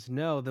matches.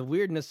 No, the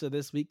weirdness of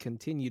this week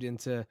continued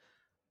into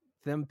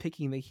them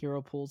picking the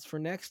hero pools for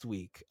next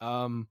week.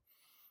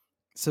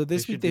 So They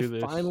this week should they do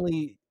this.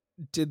 finally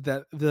did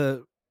that.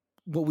 The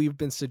what we've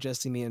been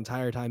suggesting the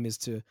entire time is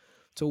to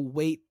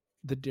weight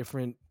the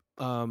different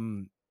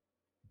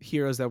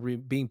heroes that were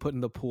being put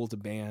in the pool to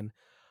ban.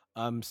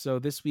 So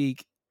this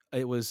week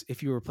it was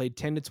if you were played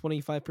 10 to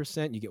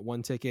 25%, you get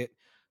one ticket.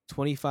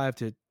 25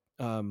 to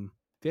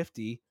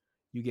 50,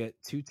 you get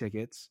two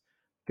tickets.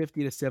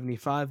 50 to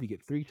 75, you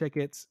get three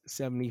tickets.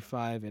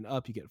 75 and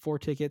up, you get four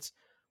tickets.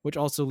 Which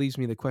also leaves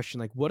me the question: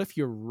 like, what if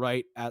you're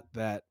right at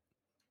that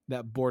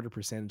border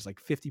percentage,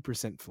 like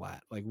 50%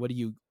 flat? Like, what do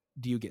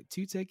you get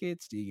two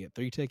tickets? Do you get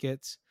three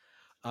tickets?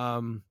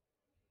 Um,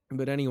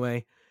 but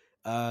anyway,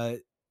 uh,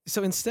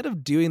 so instead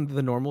of doing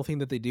the normal thing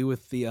that they do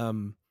with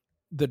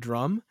the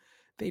drum,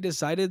 they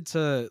decided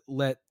to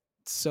let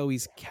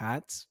Zoe's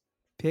cat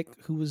pick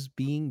who was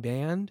being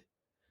banned,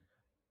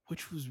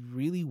 which was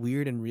really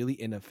weird and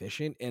really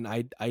inefficient, and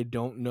I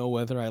don't know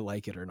whether I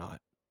like it or not.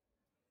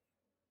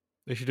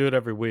 They should do it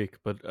every week,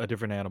 but a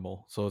different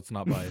animal, so it's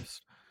not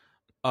biased.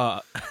 Uh,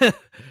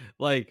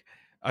 like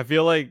I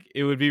feel like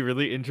it would be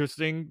really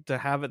interesting to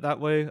have it that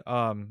way.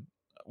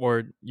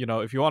 Or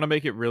if you want to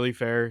make it really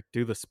fair,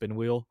 do the spin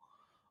wheel.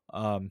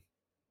 Um,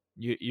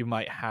 you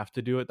might have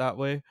to do it that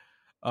way.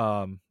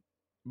 Um,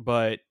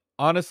 but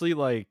honestly,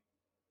 like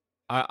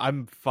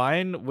I'm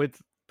fine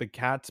with the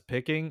cats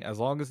picking as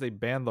long as they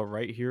ban the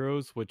right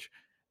heroes, which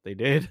they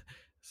did.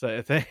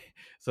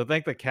 So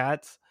thank the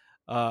cats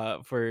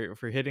for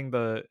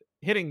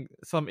hitting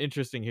some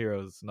interesting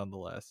heroes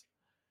nonetheless.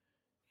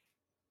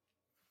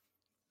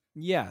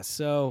 Yeah,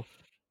 so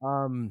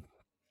um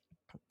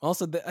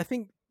also I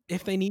think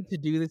if they need to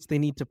do this, they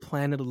need to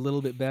plan it a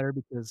little bit better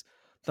because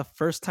the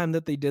first time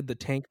that they did the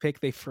tank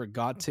pick, they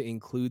forgot to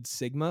include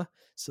Sigma,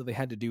 so they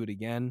had to do it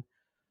again.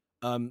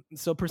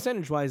 So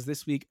percentage wise,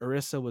 this week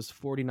Orisa was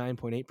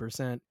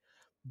 49.8%,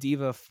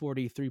 Diva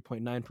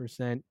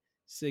 43.9%,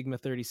 Sigma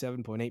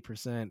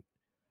 37.8%,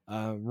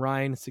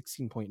 Ryan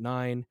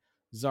 16.9,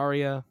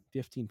 Zarya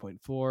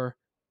 15.4,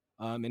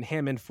 and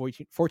Hammond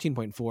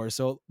 14.4.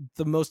 So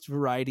the most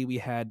variety we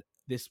had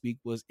this week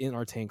was in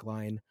our tank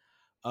line.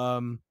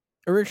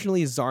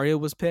 Originally Zarya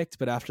was picked,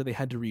 but after they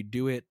had to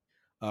redo it,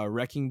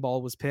 Wrecking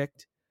Ball was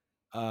picked.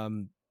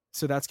 Um,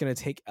 so that's going to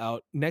take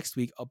out next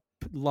week a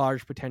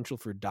large potential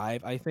for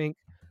Dive, I think,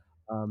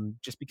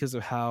 just because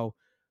of how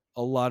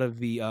a lot of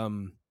the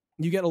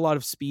you get a lot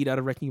of speed out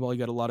of Wrecking Ball, you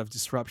get a lot of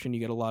disruption, you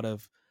get a lot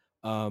of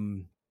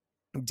um,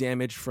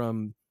 damage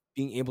from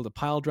being able to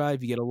pile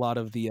drive, you get a lot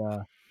of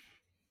the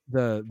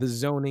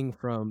zoning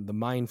from the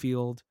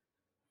minefield.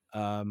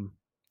 Um,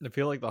 I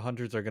feel like the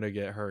hunters are gonna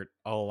get hurt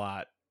a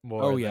lot oh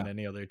more yeah, than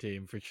any other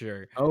team for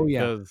sure. oh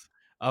yeah, Because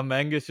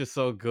Ameng is just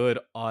so good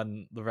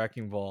on the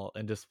wrecking ball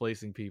and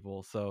displacing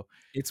people. So,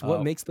 it's what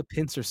uh, makes the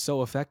pincer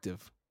so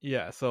effective.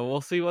 yeah. So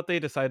we'll see what they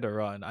decide to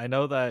run. I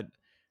know that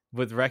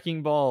with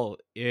wrecking ball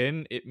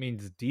in, it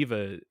means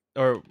Diva,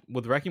 or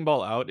with wrecking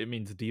ball out, it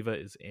means Diva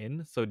is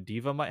in. So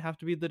Diva might have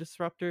to be the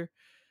disruptor.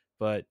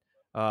 But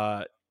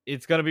uh,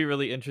 it's gonna be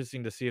really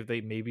interesting to see if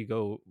they maybe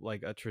go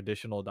like a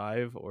traditional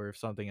dive or if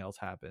something else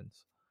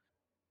happens.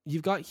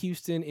 You've got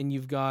Houston and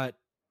you've got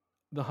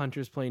the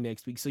Hunters playing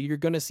next week, so you're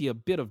going to see a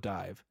bit of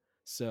dive.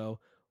 So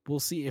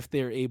we'll see if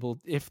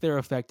they're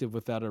effective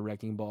without a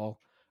wrecking ball.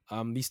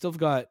 You still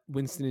got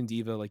Winston and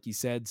Diva, like you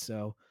said,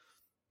 so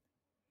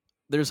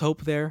there's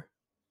hope there.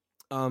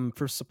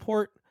 For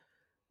support,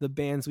 the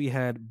bands we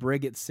had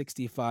Brig at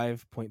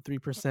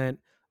 65.3%,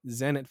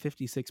 Zen at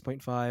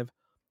 56.5,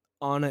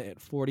 Ana at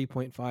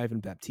 40.5,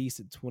 and Baptiste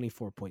at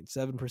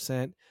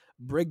 24.7%.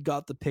 Brig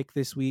got the pick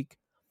this week.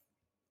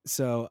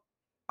 So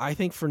I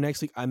think for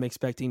next week, I'm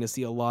expecting to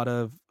see a lot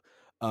of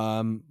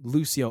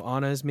Lucio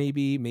Anas,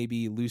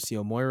 maybe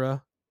Lucio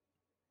Moira.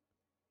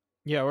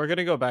 Yeah, we're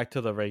gonna go back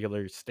to the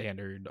regular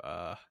standard,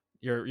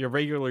 your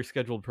regular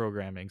scheduled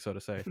programming, so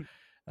to say.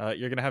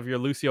 You're gonna have your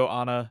Lucio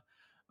Ana,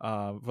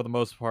 for the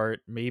most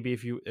part. Maybe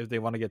if they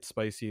want to get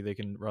spicy, they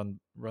can run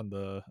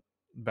the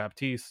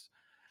Baptiste.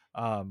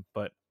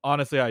 But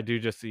honestly, I do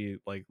just see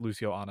like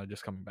Lucio Ana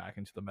just coming back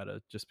into the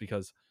meta, just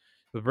because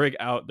with Brig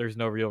out, there's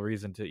no real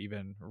reason to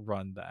even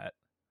run that.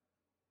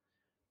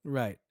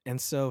 Right.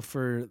 And so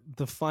for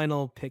the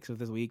final picks of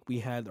this week, we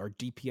had our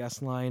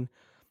DPS line.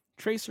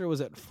 Tracer was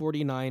at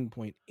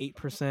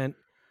 49.8%.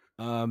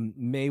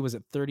 May was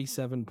at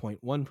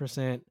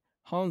 37.1%.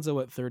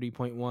 Hanzo at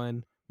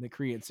 30.1.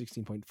 McCree at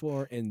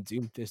 16.4. And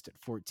Doomfist at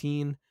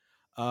 14.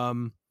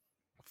 Um,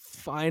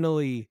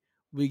 Finally,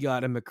 we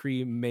got a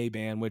McCree May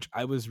ban, which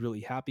I was really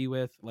happy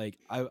with. Like,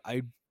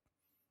 I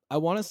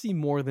want to see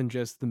more than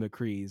just the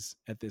McCrees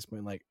at this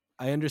point. Like,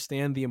 I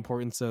understand the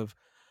importance of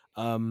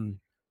um,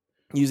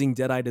 using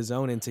Deadeye to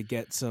zone and to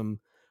get some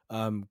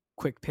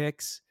quick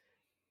picks.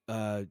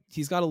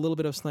 He's got a little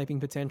bit of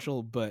sniping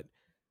potential, but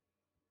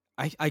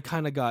I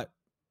kind of got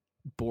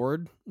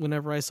bored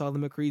whenever I saw the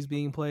McCrees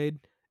being played,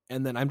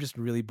 and then I'm just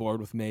really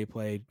bored with May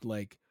played.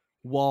 Like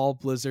wall,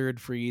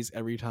 blizzard, freeze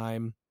every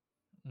time.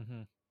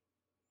 Mm-hmm.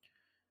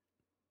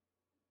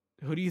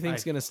 Who do you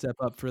think's I going to step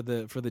up for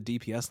the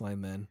DPS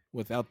line then?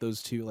 Without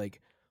those two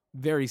like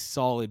very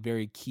solid,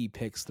 very key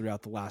picks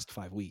throughout the last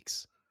 5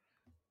 weeks.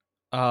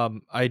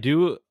 I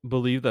do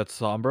believe that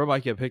Sombra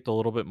might get picked a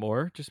little bit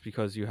more just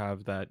because you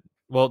have that.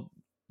 Well,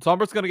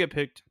 Sombra's going to get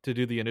picked to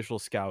do the initial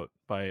scout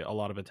by a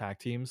lot of attack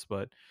teams,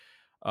 but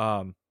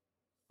um,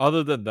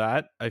 other than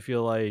that, I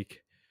feel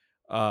like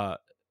uh,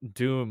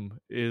 Doom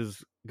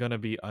is going to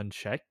be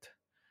unchecked.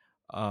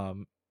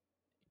 Um,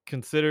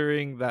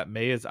 Considering that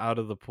May is out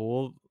of the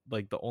pool,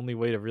 like the only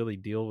way to really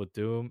deal with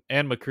Doom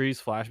and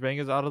McCree's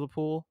flashbang is out of the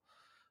pool.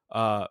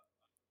 Uh,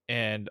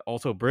 and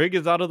also Brig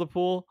is out of the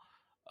pool,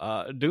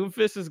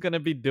 Doomfist is gonna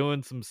be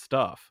doing some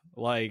stuff.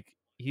 Like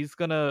he's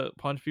gonna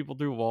punch people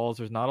through walls.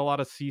 There's not a lot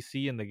of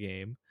CC in the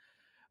game,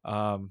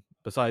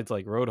 besides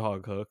like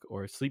Roadhog Hook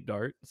or Sleep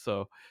Dart.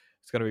 So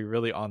it's gonna be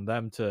really on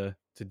them to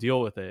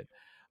deal with it.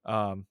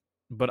 Um,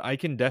 but I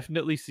can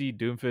definitely see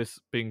Doomfist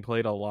being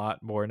played a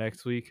lot more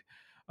next week.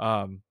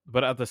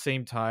 But at the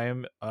same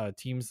time,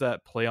 teams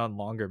that play on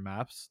longer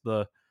maps,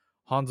 the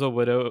Hanzo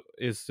Widow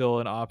is still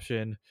an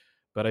option,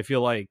 but I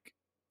feel like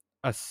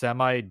a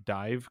semi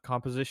dive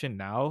composition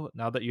now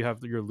that you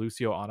have your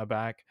Lucio Ana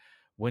back,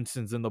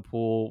 Winston's in the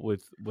pool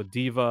with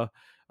Diva,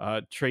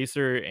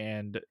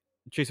 Tracer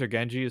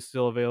Genji is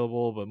still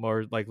available, but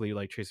more likely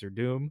like Tracer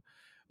Doom.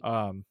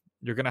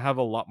 You're gonna have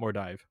a lot more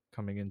dive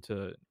coming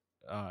into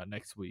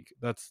next week.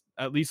 That's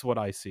at least what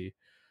I see.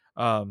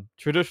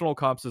 Traditional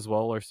comps as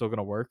well are still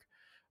gonna work,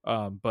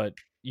 but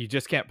you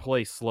just can't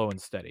play slow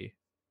and steady.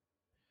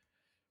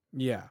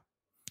 Yeah.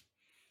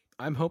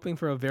 I'm hoping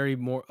for a very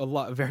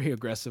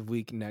aggressive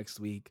week next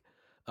week.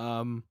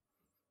 Um,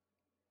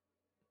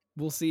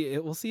 we'll see.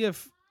 We'll see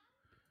if,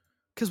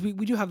 because we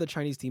do have the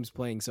Chinese teams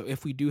playing. So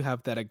if we do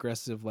have that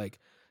aggressive like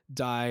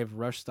dive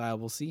rush style,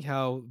 we'll see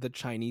how the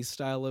Chinese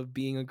style of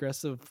being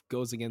aggressive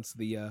goes against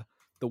the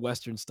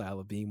Western style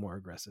of being more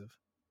aggressive.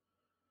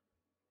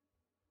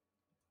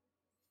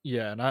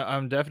 Yeah, and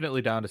I'm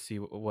definitely down to see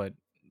what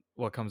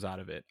comes out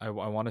of it. I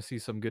want to see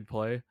some good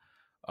play,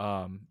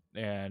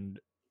 and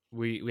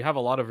we have a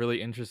lot of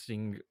really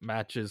interesting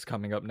matches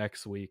coming up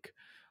next week,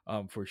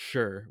 for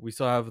sure. We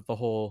still have the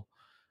whole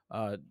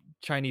uh,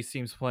 Chinese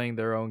teams playing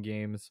their own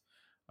games,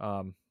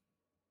 um,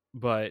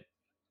 but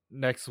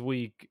next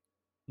week,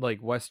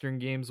 like Western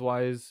games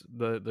wise,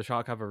 the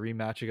Shock have a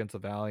rematch against the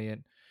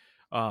Valiant.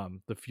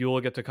 The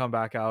Fuel get to come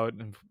back out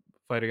and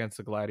fight against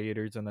the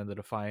Gladiators, and then the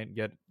Defiant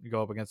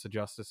go up against the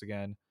Justice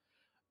again.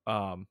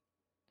 Um,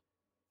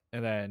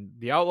 and then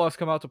the Outlaws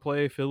come out to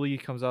play. Philly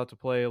comes out to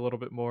play a little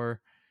bit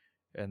more,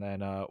 and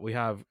then we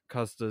have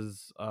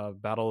Custa's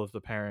Battle of the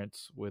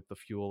Parents with the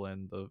Fuel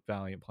and the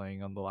Valiant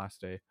playing on the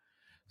last day.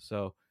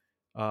 So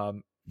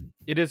um,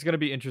 it is going to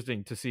be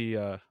interesting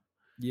to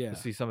Yeah,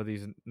 see some of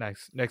these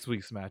next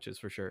week's matches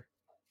for sure.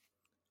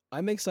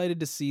 I'm excited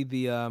to see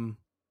the.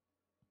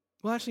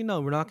 Well, actually, no,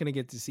 we're not going to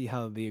get to see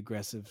how the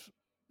aggressive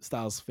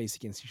styles face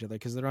against each other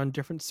because they're on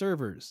different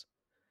servers.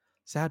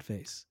 Sad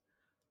face.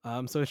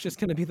 So it's just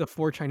going to be the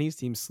four Chinese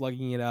teams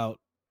slugging it out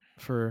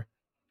for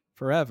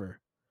forever.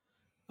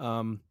 I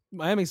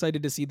am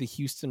excited to see the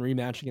Houston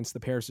rematch against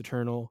the Paris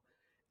Eternal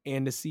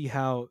and to see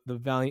how the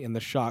Valiant and the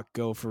Shock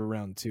go for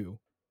round two.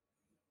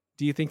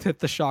 Do you think that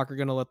the Shock are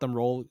going to let them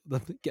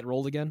get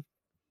rolled again?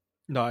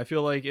 No, I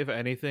feel like if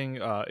anything,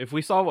 if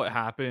we saw what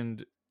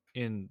happened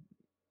in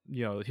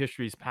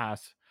history's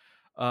past,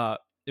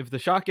 if the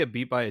Shock get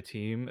beat by a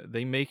team,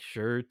 they make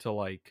sure to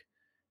like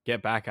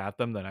get back at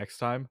them the next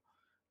time.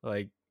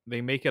 Like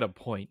they make it a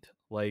point,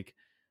 like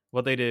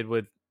what they did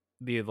with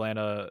the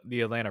Atlanta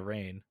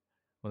Reign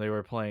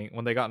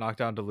when they got knocked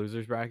down to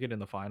losers bracket in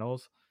the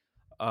finals.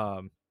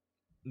 Um,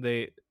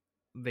 they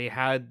they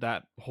had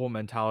that whole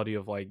mentality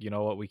of like, you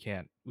know what, we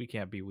can't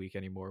be weak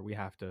anymore. We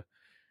have to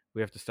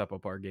step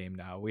up our game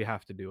now. We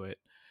have to do it.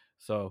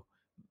 So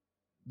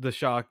the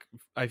Shock,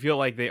 I feel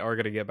like they are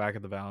going to get back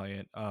at the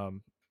Valiant.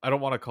 I don't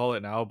want to call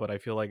it now, but I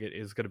feel like it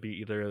is going to be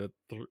either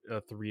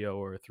a 3-0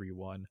 or a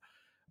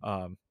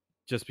 3-1.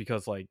 Just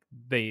because like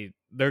they're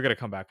going to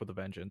come back with a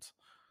vengeance.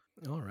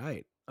 All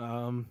right.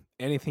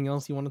 Anything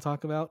else you want to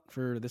talk about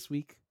for this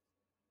week?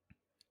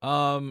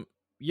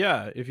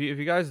 Yeah, if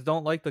you guys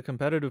don't like the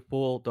competitive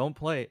pool, don't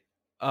play.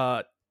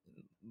 Uh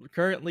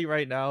Currently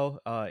right now,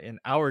 in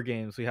our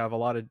games we have a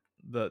lot of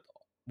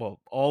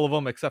all of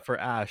them except for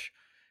Ash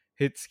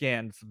hit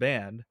scans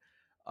banned.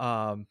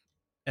 Um,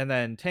 and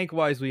then tank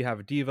wise, we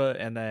have Diva,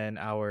 and then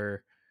uh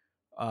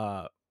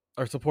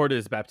our support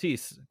is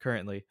Baptiste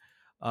currently.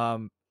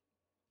 Um,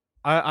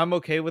 I'm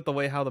okay with the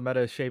way how the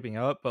meta is shaping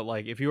up, but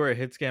like if you were a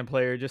hit scan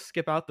player, just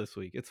skip out this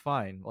week. It's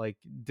fine. Like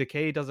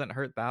decay doesn't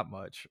hurt that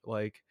much.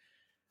 Like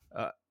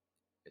uh,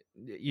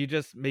 you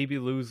just maybe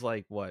lose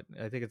like what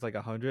I think it's like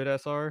 100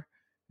 SR,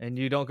 and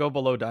you don't go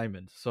below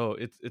diamond, so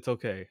it's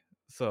okay.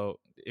 So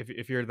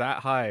if you're that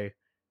high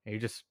and you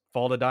just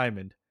fall to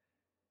diamond,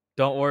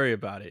 don't worry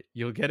about it.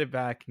 You'll get it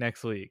back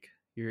next week.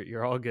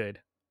 You're all good.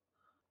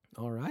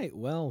 All right.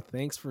 Well,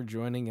 thanks for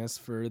joining us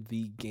for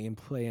the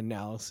gameplay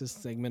analysis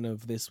segment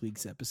of this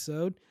week's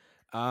episode.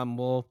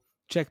 We'll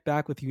check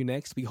back with you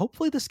next week.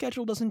 Hopefully, the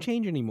schedule doesn't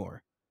change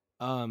anymore.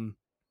 Um,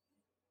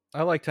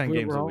 I like 10 we're,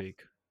 games we're a all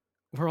week.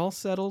 we're all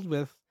settled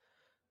with.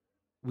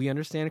 We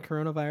understand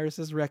coronavirus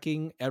is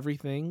wrecking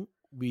everything.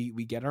 We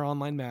get our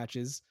online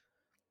matches.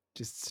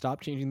 Just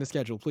stop changing the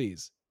schedule,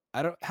 please.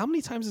 I don't. How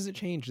many times has it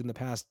changed in the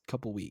past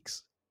couple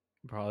weeks?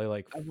 Probably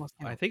like I've lost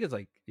I count. think it's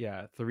like,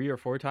 yeah, 3 or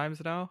 4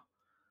 times now.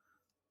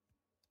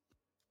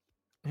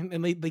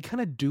 And they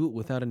kind of do it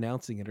without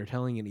announcing it or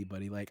telling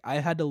anybody. Like I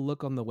had to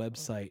look on the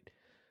website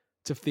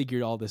to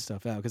figure all this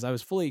stuff out because I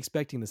was fully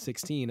expecting the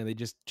 16 and they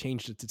just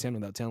changed it to 10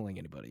 without telling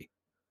anybody.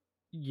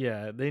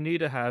 Yeah, they need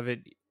to have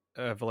it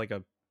have like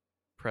a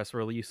press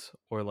release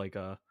or like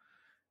a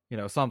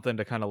something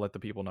to kind of let the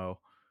people know,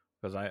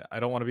 because I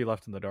don't want to be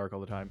left in the dark all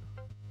the time.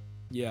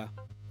 Yeah.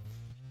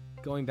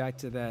 Going back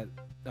to that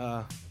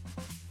uh,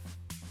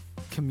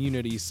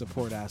 community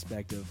support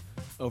aspect of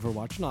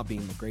Overwatch not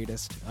being the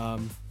greatest.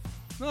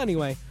 Well,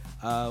 anyway,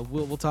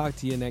 we'll talk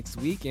to you next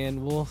week,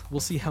 and we'll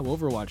see how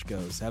Overwatch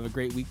goes. Have a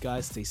great week,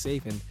 guys. Stay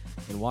safe and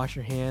wash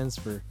your hands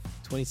for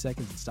 20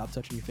 seconds and stop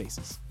touching your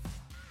faces.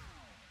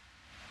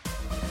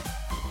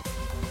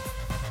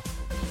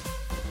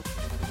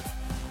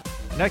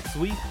 Next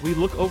week, we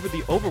look over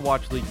the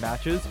Overwatch League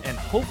matches and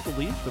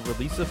hopefully the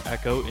release of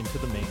Echo into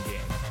the main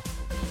game.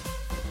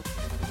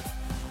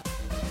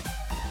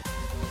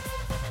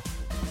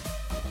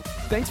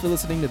 Thanks for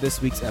listening to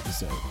this week's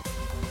episode.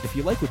 If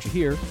you like what you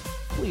hear,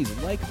 please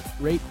like,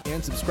 rate,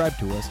 and subscribe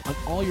to us on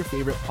all your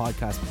favorite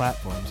podcast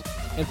platforms,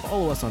 and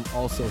follow us on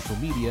all social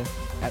media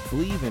at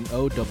Believe in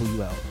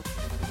OWL.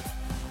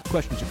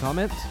 Questions or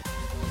comments?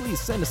 Please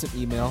send us an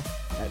email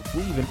at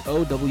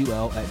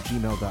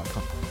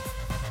believeinowl@gmail.com.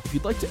 If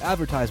you'd like to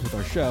advertise with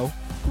our show,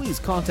 please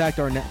contact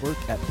our network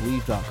at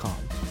Believe.com.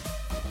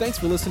 Thanks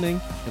for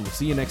listening, and we'll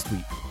see you next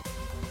week.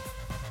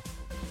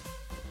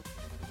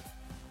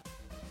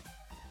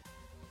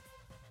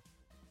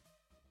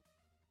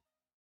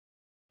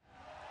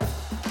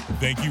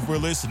 Thank you for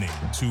listening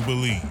to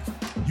Believe.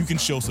 You can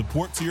show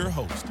support to your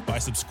host by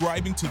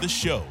subscribing to the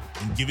show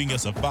and giving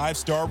us a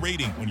 5-star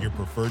rating on your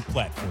preferred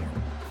platform.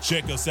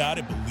 Check us out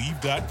at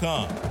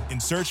Believe.com and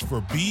search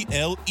for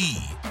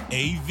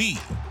BLEAV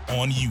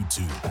on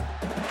YouTube.